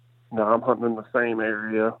 now I'm hunting in the same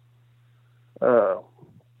area,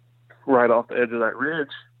 right off the edge of that ridge.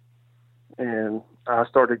 And I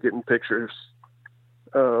started getting pictures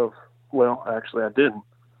of, well, actually I didn't.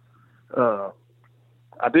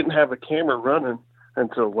 I didn't have a camera running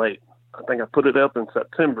until late. I think I put it up in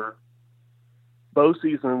September. Bow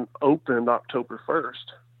season opened October 1st.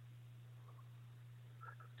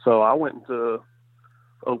 So I went into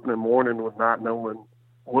opening morning with not knowing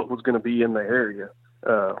what was going to be in the area.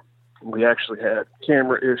 We actually had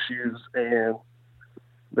camera issues, and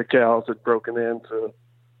the cows had broken into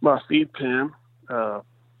my feed pen. So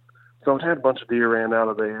it had a bunch of deer ran out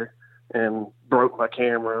of there and broke my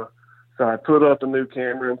camera. So I put up a new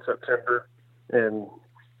camera in September, and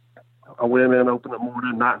I went in open the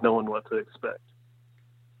morning not knowing what to expect.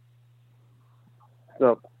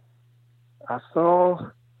 So I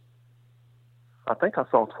think I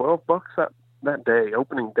saw 12 bucks that day,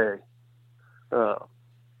 opening day. I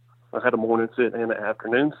had a morning sit and an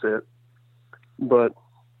afternoon sit. But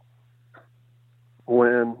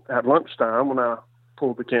at lunchtime, when I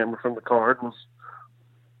pulled the camera from the card, was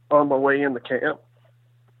on my way in the camp,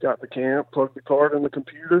 got the camp, plugged the card in the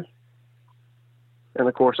computer. And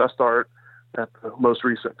of course I start at the most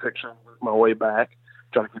recent picture, work my way back,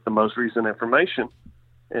 try to get the most recent information.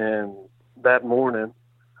 And that morning,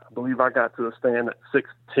 I believe I got to the stand at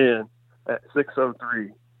 6:10. At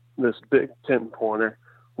 6:03, this big 10-pointer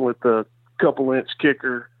with a couple-inch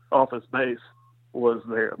kicker off his base was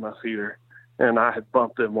there at my feeder, and I had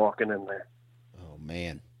bumped him walking in there. Oh,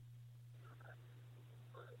 man.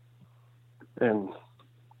 And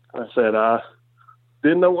I said I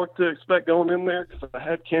didn't know what to expect going in there because I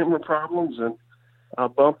had camera problems, and I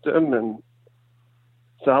bumped him, and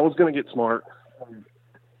so I was going to get smart.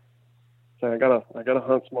 So I gotta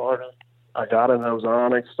hunt smarter. I got an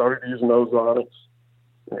ozonics, started using ozonics,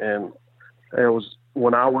 and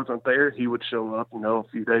when I wasn't there, he would show up, a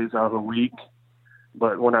few days out of the week.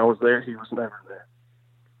 But when I was there, he was never there.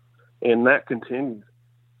 And that continued.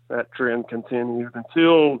 That trend continued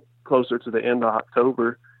until closer to the end of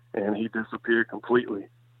October, and he disappeared completely.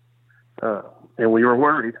 And we were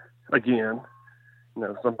worried again.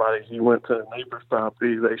 He went to a neighbor's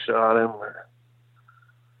property, they shot him.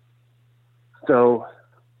 So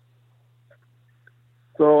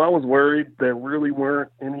I was worried. There really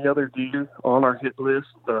weren't any other deer on our hit list.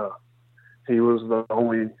 He was the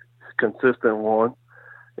only consistent one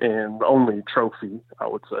and the only trophy, I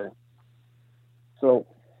would say. So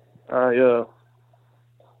I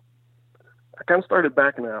kind of started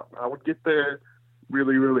backing out. I would get there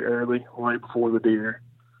really, really early, right before the deer,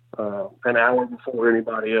 an hour before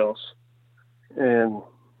anybody else, and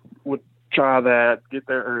would try that, get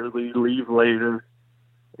there early, leave later,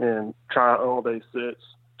 and try all-day sits,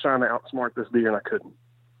 trying to outsmart this deer, and I couldn't.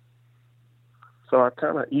 So I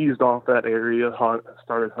kind of eased off that area,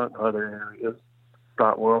 started hunting other areas.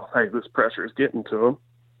 Thought, well, hey, this pressure is getting to him.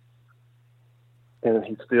 And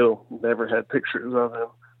he still never had pictures of him,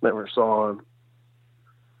 never saw him.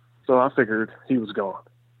 So I figured he was gone.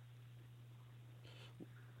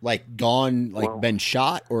 Like gone, been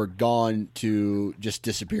shot, or gone to just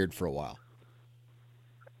disappeared for a while?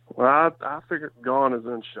 Well, I figured gone as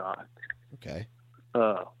in shot. Okay.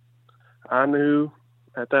 I knew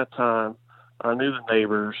at that time, the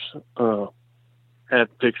neighbors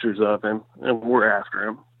had pictures of him and were after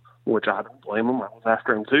him, which I don't blame them. I was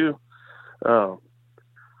after him too.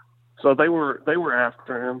 So they were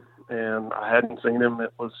after him, and I hadn't seen him.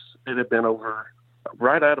 It had been over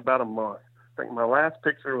right at about a month. I think my last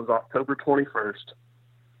picture was October 21st,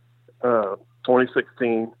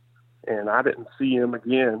 2016. and I didn't see him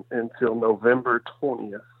again until November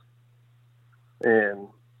 20th. And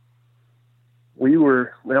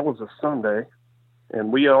that was a Sunday,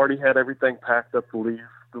 and we already had everything packed up to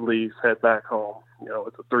leave, head back home.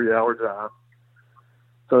 It's a 3-hour drive.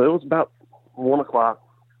 So it was about 1 o'clock,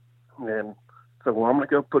 and so I'm going to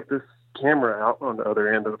go put this camera out on the other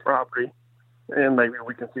end of the property, and maybe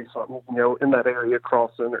we can see something, in that area,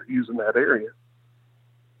 crossing or using that area.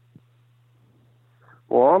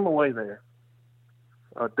 Well, on the way there,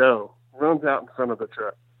 a doe runs out in front of the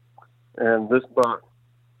truck, and this buck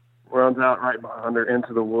runs out right behind her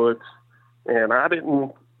into the woods, and I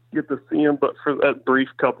didn't get to see him but for that brief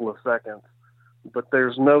couple of seconds. But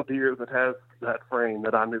there's no deer that has that frame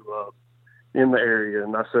that I knew of in the area,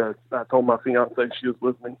 and I told my fiance, she was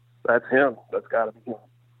with me, that's him. That's got to be him.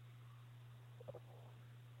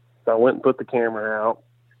 So I went and put the camera out,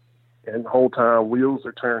 and the whole time wheels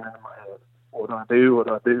are turning in my head. What do I do?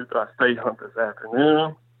 Do I stay hunt this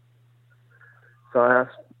afternoon? So I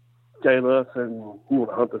asked Kayla, I said, you want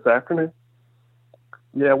to hunt this afternoon?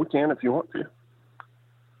 Yeah, we can if you want to.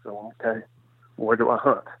 So, okay, where do I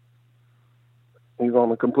hunt? He's on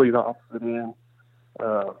the complete opposite end.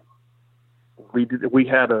 We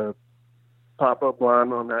had a pop-up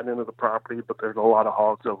line on that end of the property, but there's a lot of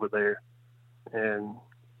hogs over there. And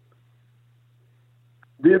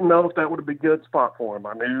didn't know if that would be a good spot for him.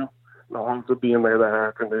 I knew the hogs would be in there that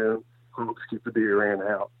afternoon. Hogs keep the deer in and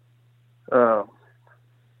out.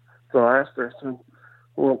 So I asked her, I said,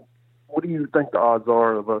 well, what do you think the odds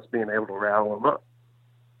are of us being able to rattle him up?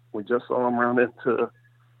 We just saw him run into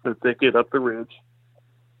the thicket up the ridge.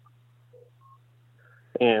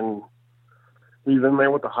 And he's in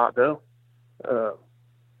there with the hot doe.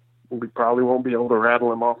 We probably won't be able to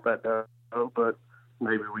rattle him off that doe, but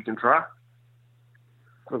maybe we can try.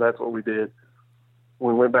 So that's what we did.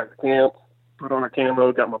 We went back to camp, put on our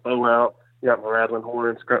camo, got my bow out, got my rattling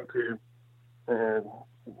horn, scrap tube, and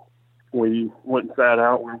we went and sat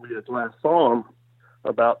out where we had last saw him.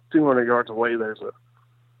 About 200 yards away, there's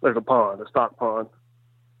a pond, a stock pond,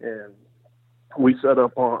 and we set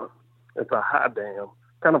up on, it's a high dam,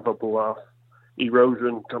 kind of a bluff.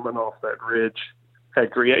 Erosion coming off that ridge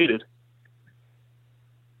had created.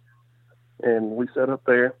 And we set up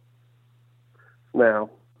there. Now,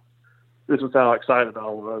 this is how excited I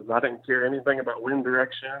was. I didn't care anything about wind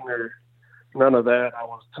direction or none of that. I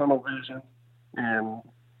was tunnel vision, and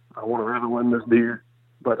I want to rather win this deer,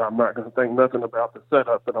 but I'm not going to think nothing about the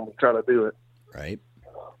setup, but I'm going to try to do it. Right.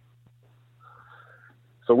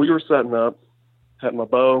 So we were setting up, had my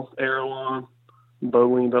bow, arrow on,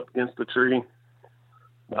 bow leaned up against the tree,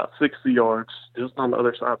 about 60 yards, just on the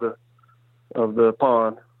other side of the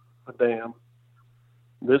pond, the dam.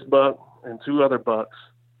 This buck and 2 other bucks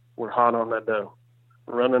were hot on that doe,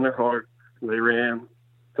 running their hard. They ran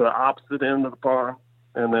to the opposite end of the pond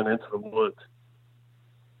and then into the woods.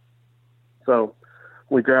 So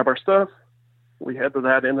we grab our stuff, we head to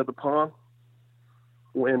that end of the pond,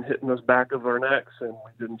 wind hitting us back of our necks, and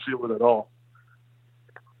we didn't feel it at all.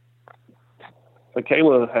 So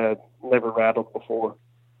Kayla had never rattled before.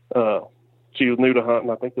 She was new to hunting.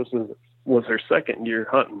 I think this was her second year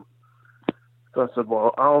hunting. So I said,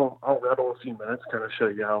 well, I'll rattle a few minutes, kind of show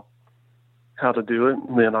you how to do it,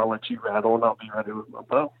 and then I'll let you rattle, and I'll be ready with my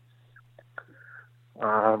bow.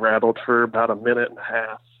 I rattled for about a minute and a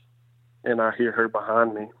half, and I hear her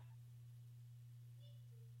behind me,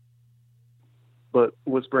 but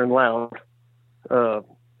whispering loud.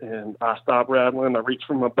 And I stopped rattling. I reached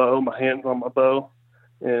for my bow, my hand's on my bow,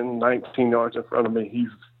 and 19 yards in front of me, he's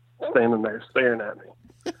standing there staring at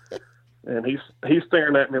me. And he's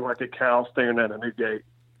staring at me like a cow staring at a new gate.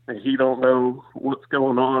 And he don't know what's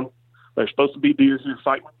going on. There's supposed to be deer here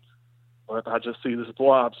fighting, but I just see this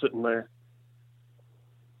blob sitting there.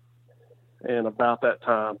 And about that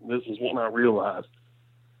time, this is when I realized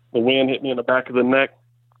the wind hit me in the back of the neck,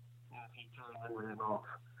 and he turned and ran off.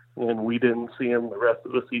 And we didn't see him the rest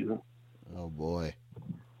of the season. Oh boy.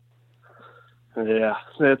 Yeah,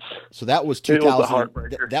 so that was 2000.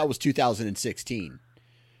 That was 2016.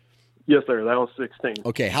 Yes, sir. That was 16.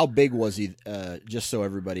 Okay, how big was he? Just so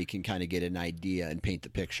everybody can kind of get an idea and paint the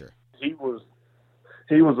picture. He was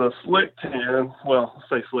a slick 10. Well,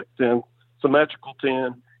 say slick 10, symmetrical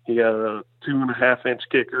 10. He had a 2.5-inch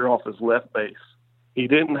kicker off his left base. He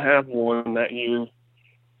didn't have one that year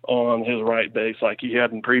on his right base like he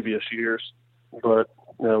had in previous years, but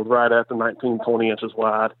right at the 19-20 inches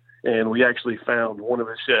wide. And we actually found one of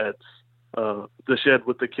the sheds, the shed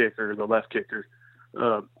with the kicker, the left kicker,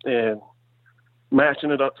 and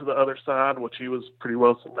matching it up to the other side, which he was pretty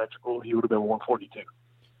well symmetrical. He would have been 142.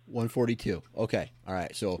 142. Okay. All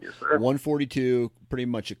right. So Yes, sir. 142, pretty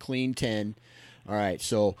much a clean 10. All right.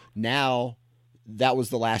 So now that was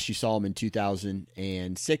the last you saw him in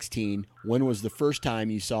 2016. When was the first time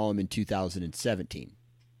you saw him in 2017?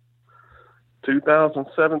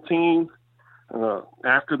 2017,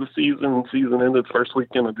 after the season ended first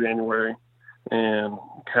weekend of January, and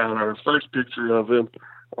got our first picture of him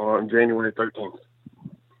on January 13th.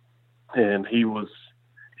 And he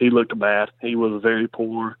looked bad. He was very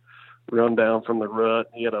poor, run down from the rut.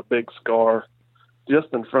 He had a big scar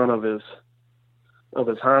just in front of his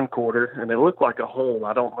hindquarter, and it looked like a hole.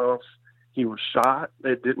 I don't know if he was shot.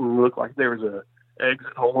 It didn't look like there was a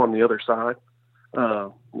exit hole on the other side,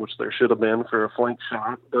 which there should have been for a flank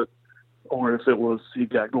shot, or if it was he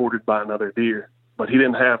got gored by another deer. But he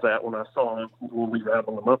didn't have that when I saw him when we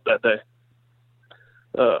rattled him up that day.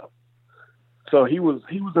 So he was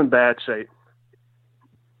in bad shape.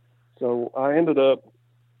 So I ended up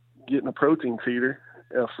getting a protein feeder,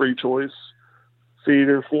 a Free Choice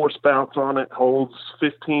feeder, 4 spouts on it, holds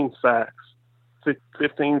 15 sacks,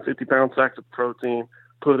 15 50-pound sacks of protein,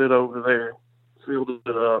 put it over there, filled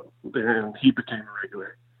it up, and he became a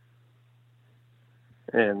regular.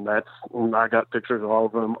 And I got pictures of all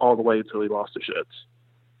of them all the way until he lost his sheds.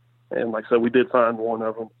 And like I said, we did find one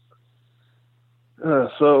of them.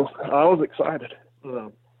 So I was excited.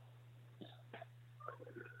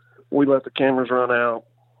 We let the cameras run out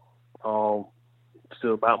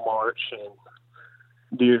till about March,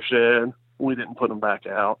 and deer shed. We didn't put them back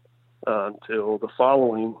out until the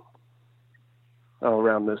following,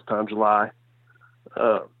 around this time, July.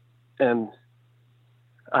 And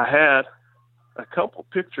I had a couple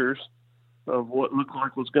pictures of what looked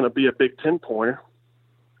like was going to be a big 10-pointer,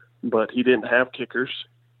 but he didn't have kickers.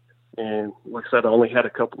 And like I said, I only had a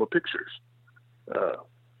couple of pictures.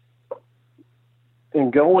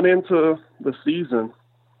 And going into the season,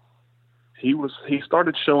 he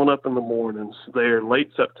started showing up in the mornings there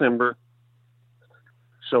late September,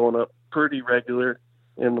 showing up pretty regular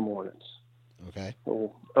in the mornings. Okay.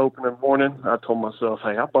 So opening morning, I told myself,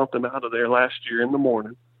 hey, I bumped him out of there last year in the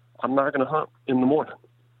morning. I'm not going to hunt in the morning.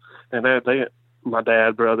 And my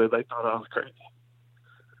dad, brother, they thought I was crazy.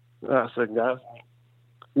 I said, guys,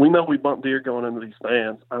 we know we bumped deer going into these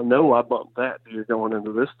stands. I know I bumped that deer going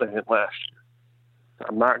into this stand last year.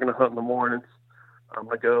 I'm not going to hunt in the mornings. I'm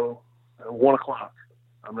going to go at 1 o'clock.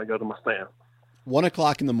 I'm going to go to my stand. 1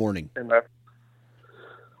 o'clock in the morning. And that's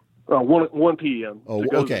 1 p.m. Oh, to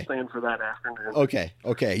go okay. to the stand for that afternoon. Okay.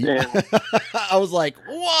 And I was like,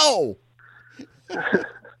 whoa.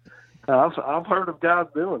 I've heard of guys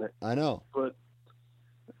doing it. I know. But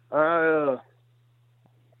I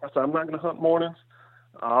said, I'm not going to hunt mornings.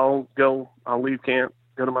 I'll leave camp,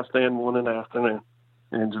 go to my stand 1 in the afternoon,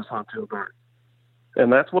 and just hunt till dark.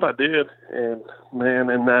 And that's what I did. And man,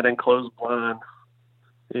 in that enclosed blind,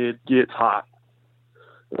 it gets hot.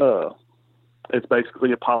 It's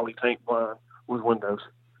basically a poly tank blind with windows,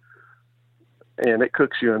 and it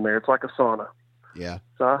cooks you in there. It's like a sauna. Yeah.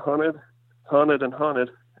 So I hunted,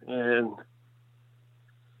 and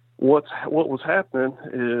what was happening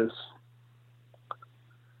is,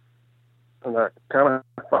 and I kind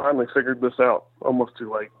of finally figured this out almost too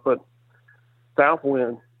late, but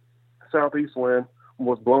southeast wind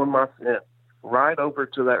was blowing my scent right over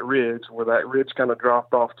to that ridge, where that ridge kind of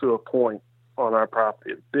dropped off to a point on our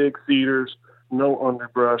property. Big cedars, no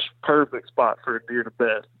underbrush, perfect spot for a deer to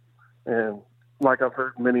bed. And like I've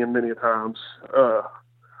heard many and many times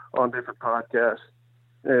on different podcasts,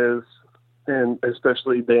 and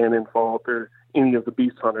especially Dan and Fault or any of the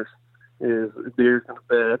beast hunters, is a deer's going to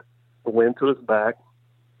bed, the wind to his back,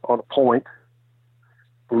 on a point,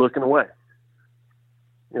 looking away,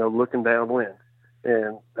 looking downwind.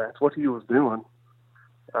 And that's what he was doing.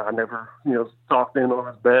 I never, stalked in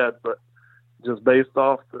on his bed, but just based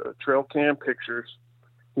off the trail cam pictures,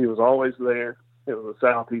 he was always there. It was a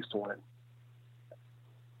southeast wind.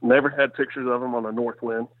 Never had pictures of him on a north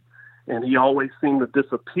wind. And he always seemed to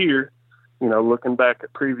disappear. Looking back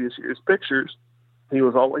at previous year's pictures, he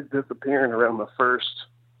was always disappearing around the first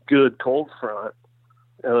good cold front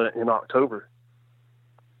in October.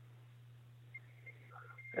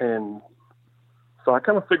 And so I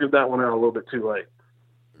kind of figured that one out a little bit too late.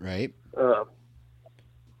 Right. So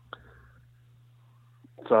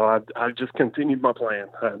I just continued my plan.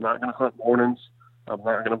 I'm not going to hunt mornings. I'm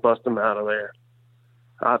not going to bust them out of there.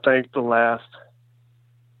 I think the last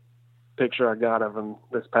picture I got of him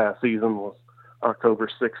this past season was October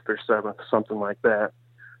 6th or 7th, something like that.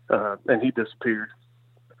 And he disappeared.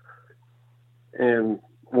 And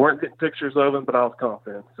weren't getting pictures of him, but I was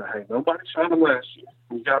confident. So, hey, nobody shot him last year.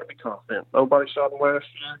 You got to be confident. Nobody shot him last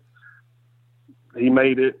year. he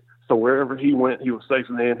made it. So wherever he went, he was safe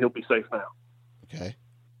then. He'll be safe now. Okay.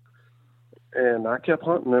 And I kept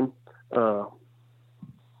hunting him,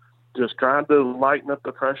 just trying to lighten up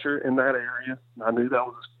the pressure in that area. I knew that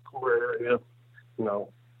was a cooler area,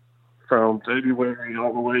 from February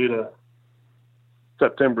all the way to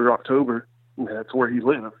September, October. And that's where he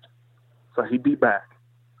lived. So he'd be back.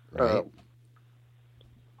 Right.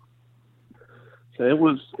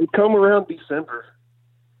 So it come around December,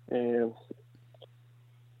 and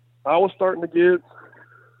I was starting to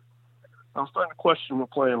question my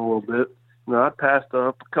plan a little bit. I'd passed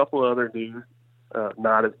up a couple other deer,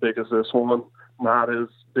 not as big as this one, not as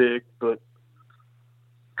big, but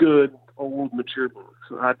good, old, mature bucks.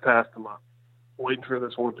 So I'd passed them up, waiting for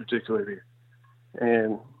this one particular deer.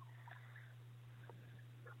 And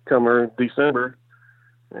come around December,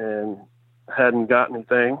 and hadn't got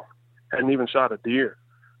anything, hadn't even shot a deer.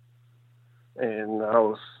 And I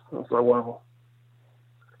was like, well,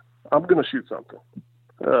 I'm going to shoot something.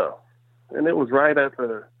 And it was right after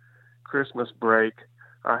the Christmas break.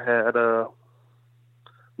 I had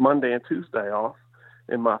Monday and Tuesday off,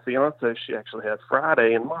 and my fiance, she actually had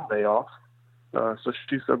Friday and Monday off. So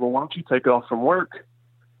she said, well, why don't you take off from work,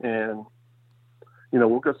 and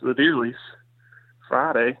we'll go to the deer lease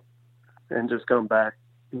Friday and just come back,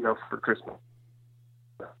 for Christmas.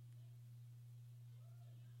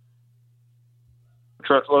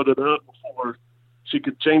 Truck loaded up before she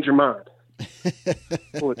could change her mind,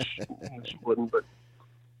 which she wouldn't,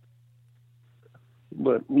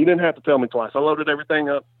 but you didn't have to tell me twice. I loaded everything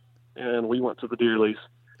up, and we went to the deer lease.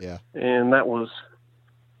 Yeah. And that was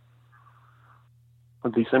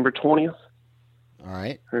on December 20th. All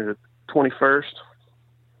right. Or 21st.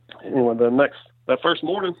 And that first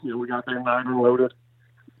morning, we got there night and loaded.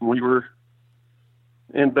 We were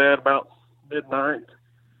in bed about midnight,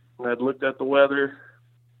 and I'd looked at the weather.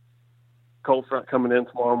 Cold front coming in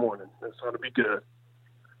tomorrow morning. It's going to be good.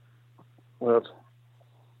 Well,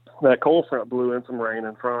 that cold front blew in some rain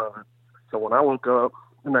in front of it. So when I woke up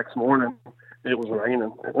the next morning, it was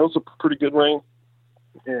raining. It was a pretty good rain,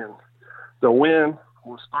 and the wind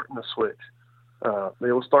was starting to switch.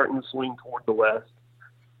 It was starting to swing toward the west,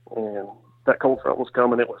 and that cold front was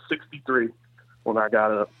coming. It was 63 when I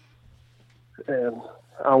got up, and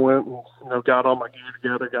I went and got all my gear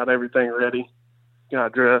together, got everything ready,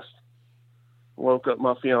 got dressed, woke up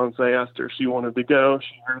my fiance, asked her if she wanted to go.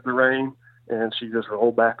 She heard the rain, and she just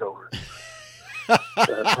rolled back over.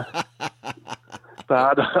 So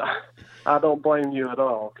I don't blame you at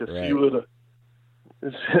all, because right. She would have.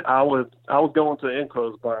 I was going to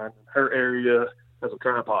enclosed blind in her area as a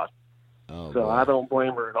tripod, so boy. I don't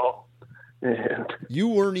blame her at all. And you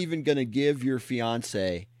weren't even going to give your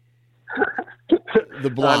fiance the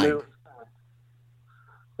blind. I knew.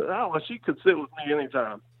 Well, she could sit with me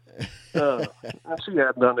anytime. She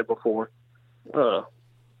had done it before. But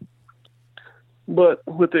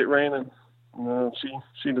with it raining,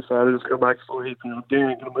 she decided to go back to sleep. Deer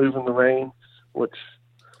ain't going to move in the rain, which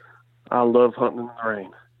I love hunting in the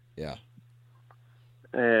rain. Yeah.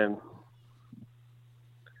 And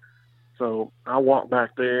so I walk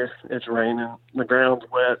back there. It's raining. The ground's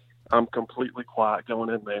wet. I'm completely quiet going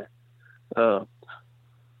in there. The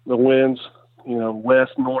wind's,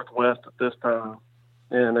 west, northwest at this time.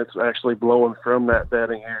 And it's actually blowing from that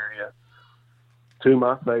bedding area to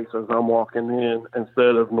my face as I'm walking in,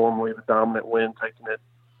 instead of normally the dominant wind taking it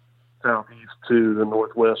southeast to the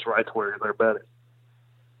northwest, right to where they're bedding.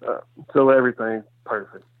 So everything's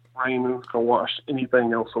perfect. Rain is going to wash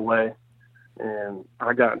anything else away. And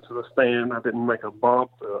I got into the stand. I didn't make a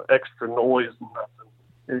bump, extra noise, nothing.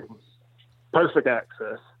 It was perfect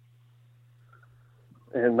access.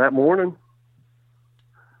 And that morning,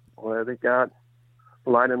 well, they got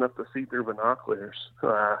light enough to see through binoculars.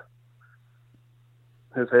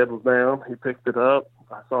 His head was down. He picked it up.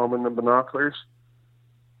 I saw him in the binoculars.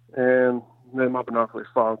 And then my binoculars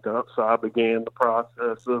fogged up, so I began the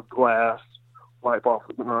process of glass, wipe off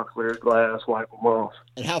the binoculars, glass, wipe them off.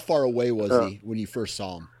 And how far away was he when you first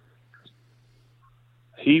saw him?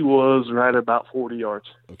 He was right about 40 yards.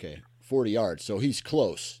 Okay, 40 yards. So he's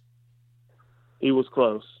close. He was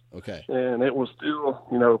close. Okay. And it was still,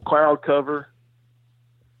 cloud cover,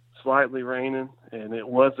 slightly raining, and it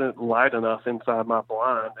wasn't light enough inside my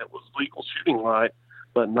blind. It was legal shooting light,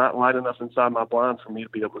 but not light enough inside my blind for me to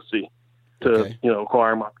be able to see, to,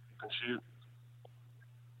 acquire my and shoot.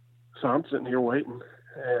 So I'm sitting here waiting,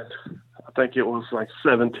 and I think it was like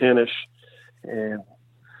 7:10-ish, and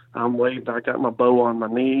I'm waiting. I got my bow on my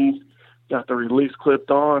knee, got the release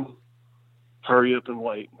clipped on, hurry up and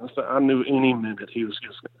wait. I knew any minute he was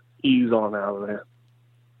just going to ease on out of there.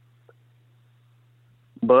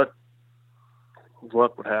 But as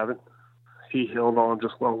luck would have it, he held on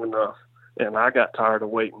just long enough, and I got tired of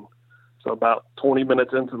waiting. So about 20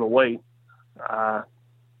 minutes into the wait, I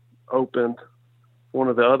opened one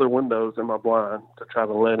of the other windows in my blind to try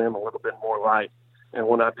to let in a little bit more light. And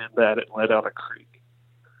when I did that, it let out a creek.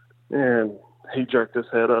 And he jerked his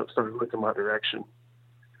head up, started looking my direction.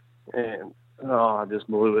 And, I just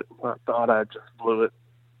blew it. I thought I just blew it.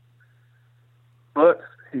 But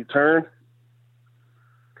he turned,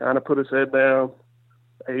 kind of put his head down,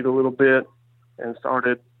 ate a little bit, and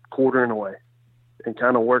started quartering away and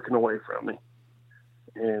kind of working away from me.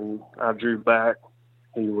 And I drew back.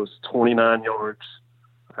 He was 29 yards,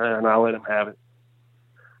 and I let him have it.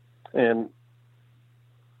 And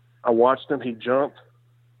I watched him. He jumped,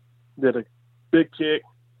 did a big kick,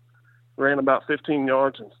 ran about 15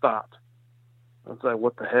 yards, and stopped. I was like,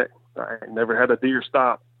 what the heck? I never had a deer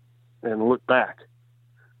stop and look back.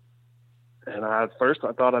 And at first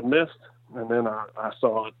I thought I'd missed, and then I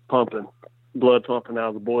saw it pumping, blood pumping out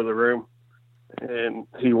of the boiler room. And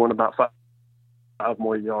he went about five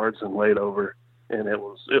more yards and laid over, and it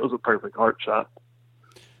was a perfect heart shot.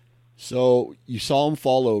 So you saw him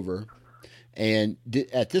fall over, and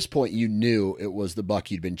at this point you knew it was the buck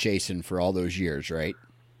you'd been chasing for all those years, right?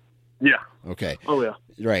 Yeah. Okay. Oh yeah.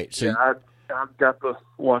 Right. So yeah, I got to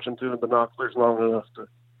watch him through the binoculars long enough to.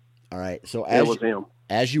 All right. So it was him.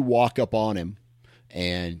 As you walk up on him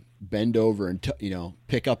and bend over and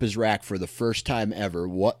pick up his rack for the first time ever,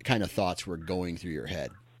 what kind of thoughts were going through your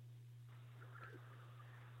head?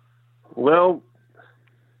 Well,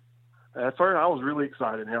 at first I was really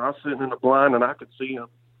excited. I was sitting in the blind and I could see him.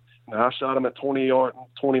 And I shot him at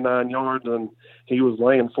 29 yards, and he was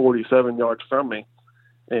laying 47 yards from me.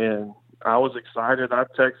 And I was excited. I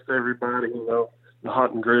texted everybody, the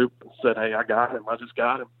hunting group, and said, "Hey, I got him. I just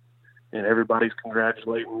got him." And everybody's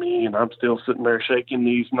congratulating me, and I'm still sitting there shaking,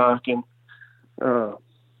 knees knocking. The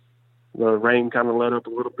rain kind of let up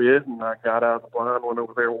a little bit, and I got out of the blind, went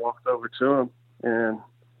over there and walked over to him. And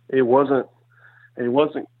it wasn't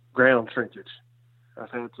ground shrinkage. I've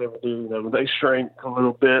had some do, they shrink a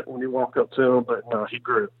little bit when you walk up to him, but no, he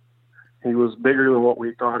grew. He was bigger than what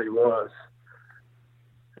we thought he was.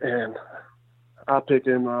 And I pick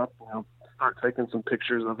him up, start taking some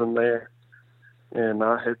pictures of him there. And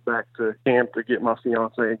I head back to camp to get my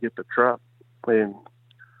fiance and get the truck. And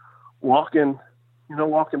walking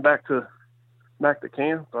back to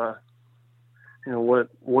camp,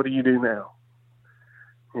 what do you do now?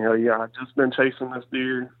 I've just been chasing this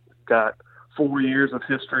deer, got 4 years of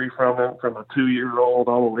history from him, from a 2-year-old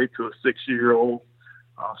all the way to a 6-year-old.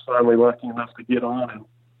 I was finally lucky enough to get on him.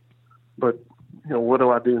 But, what do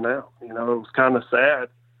I do now? It was kind of sad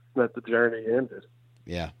that the journey ended.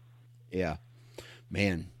 Yeah. Yeah.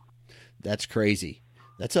 Man, that's crazy.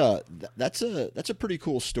 That's a pretty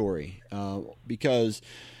cool story. Because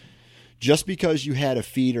just because you had a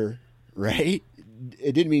feeder, right?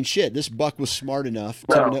 It didn't mean shit. This buck was smart enough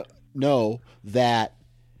to know that,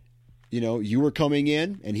 you were coming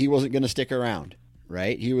in and he wasn't going to stick around,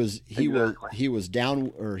 right? He was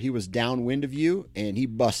downwind of you, and he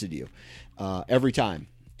busted you every time.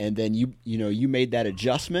 And then you made that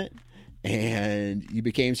adjustment and you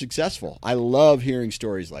became successful. I love hearing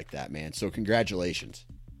stories like that, man. So congratulations.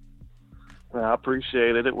 I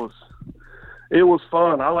appreciate it. It was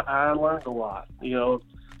fun. I learned a lot,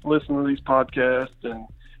 listening to these podcasts and,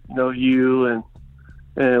 you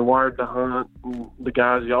and Wired to Hunt and the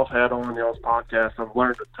guys y'all had on y'all's podcast. I've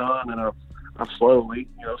learned a ton, and I've slowly,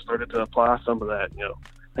 started to apply some of that.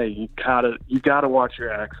 Hey, you gotta watch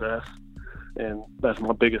your access, and that's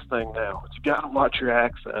my biggest thing now. You gotta watch your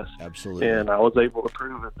access. Absolutely. And I was able to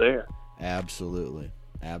prove it there. Absolutely.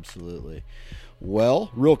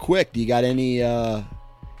 Well, real quick, do you got any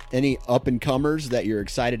up and comers that you're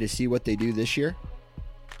excited to see what they do this year?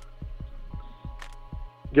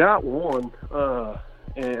 Got one.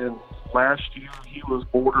 And last year he was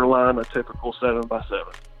borderline a typical 7x7.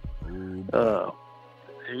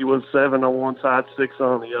 He was 7 on one side, 6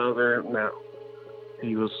 on the other. Now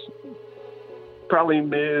he was probably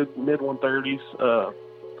mid 130s.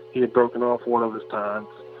 He had broken off one of his tines,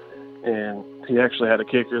 and he actually had a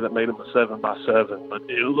kicker that made him a 7x7. But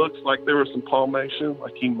it looks like there was some palmation,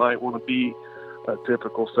 like he might want to be a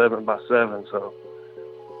typical 7x7. So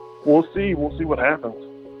we'll see. We'll see what happens.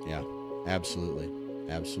 Yeah, absolutely.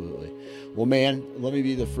 Well, man, let me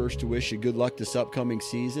be the first to wish you good luck this upcoming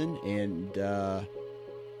season, and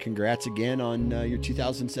congrats again on your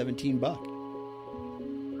 2017 buck.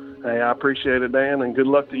 Hey, I appreciate it, Dan, and good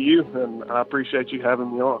luck to you, and I appreciate you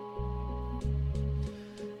having me on.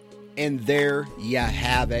 And there you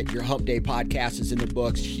have it. Your Hump Day podcast is in the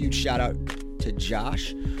books. Huge shout out to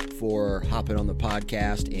Josh for hopping on the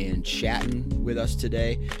podcast and chatting with us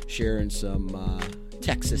today, sharing some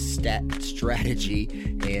Texas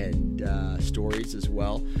strategy and stories as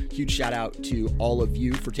well. Huge shout out to all of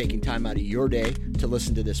you for taking time out of your day to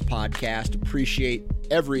listen to this podcast. Appreciate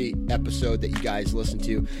every episode that you guys listen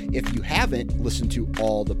to. If you haven't listened to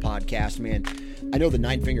all the podcasts, man, I know the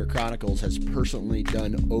Nine Finger Chronicles has personally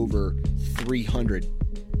done over 300,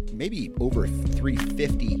 maybe over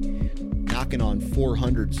 350, knocking on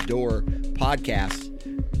 400's door podcasts,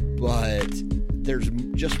 but there's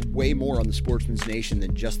just way more on the Sportsman's Nation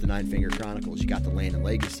than just the Nine Finger Chronicles. You got the Land and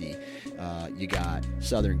Legacy, you got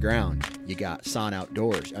Southern Ground, you got Son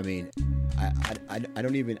Outdoors. I mean, I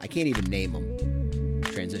can't even name them.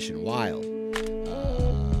 Transition Wild,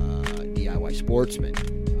 DIY Sportsman,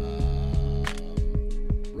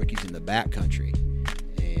 Rookies in the Backcountry,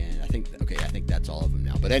 and I think that's all of them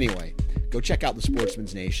now. But anyway, go check out the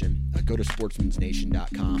Sportsman's Nation. Go to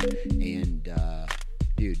sportsmansnation.com and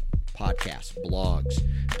dude, podcasts, blogs.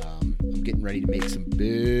 I'm getting ready to make some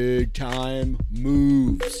big time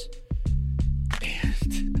moves.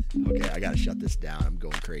 And okay, I gotta shut this down. I'm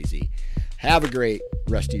going crazy. Have a great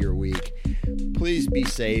rest of your week. Please be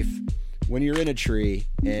safe when you're in a tree,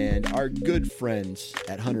 and our good friends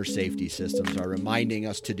at Hunter Safety Systems are reminding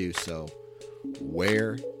us to do so.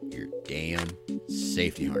 Wear your damn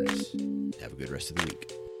safety harness. Have a good rest of the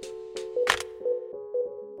week.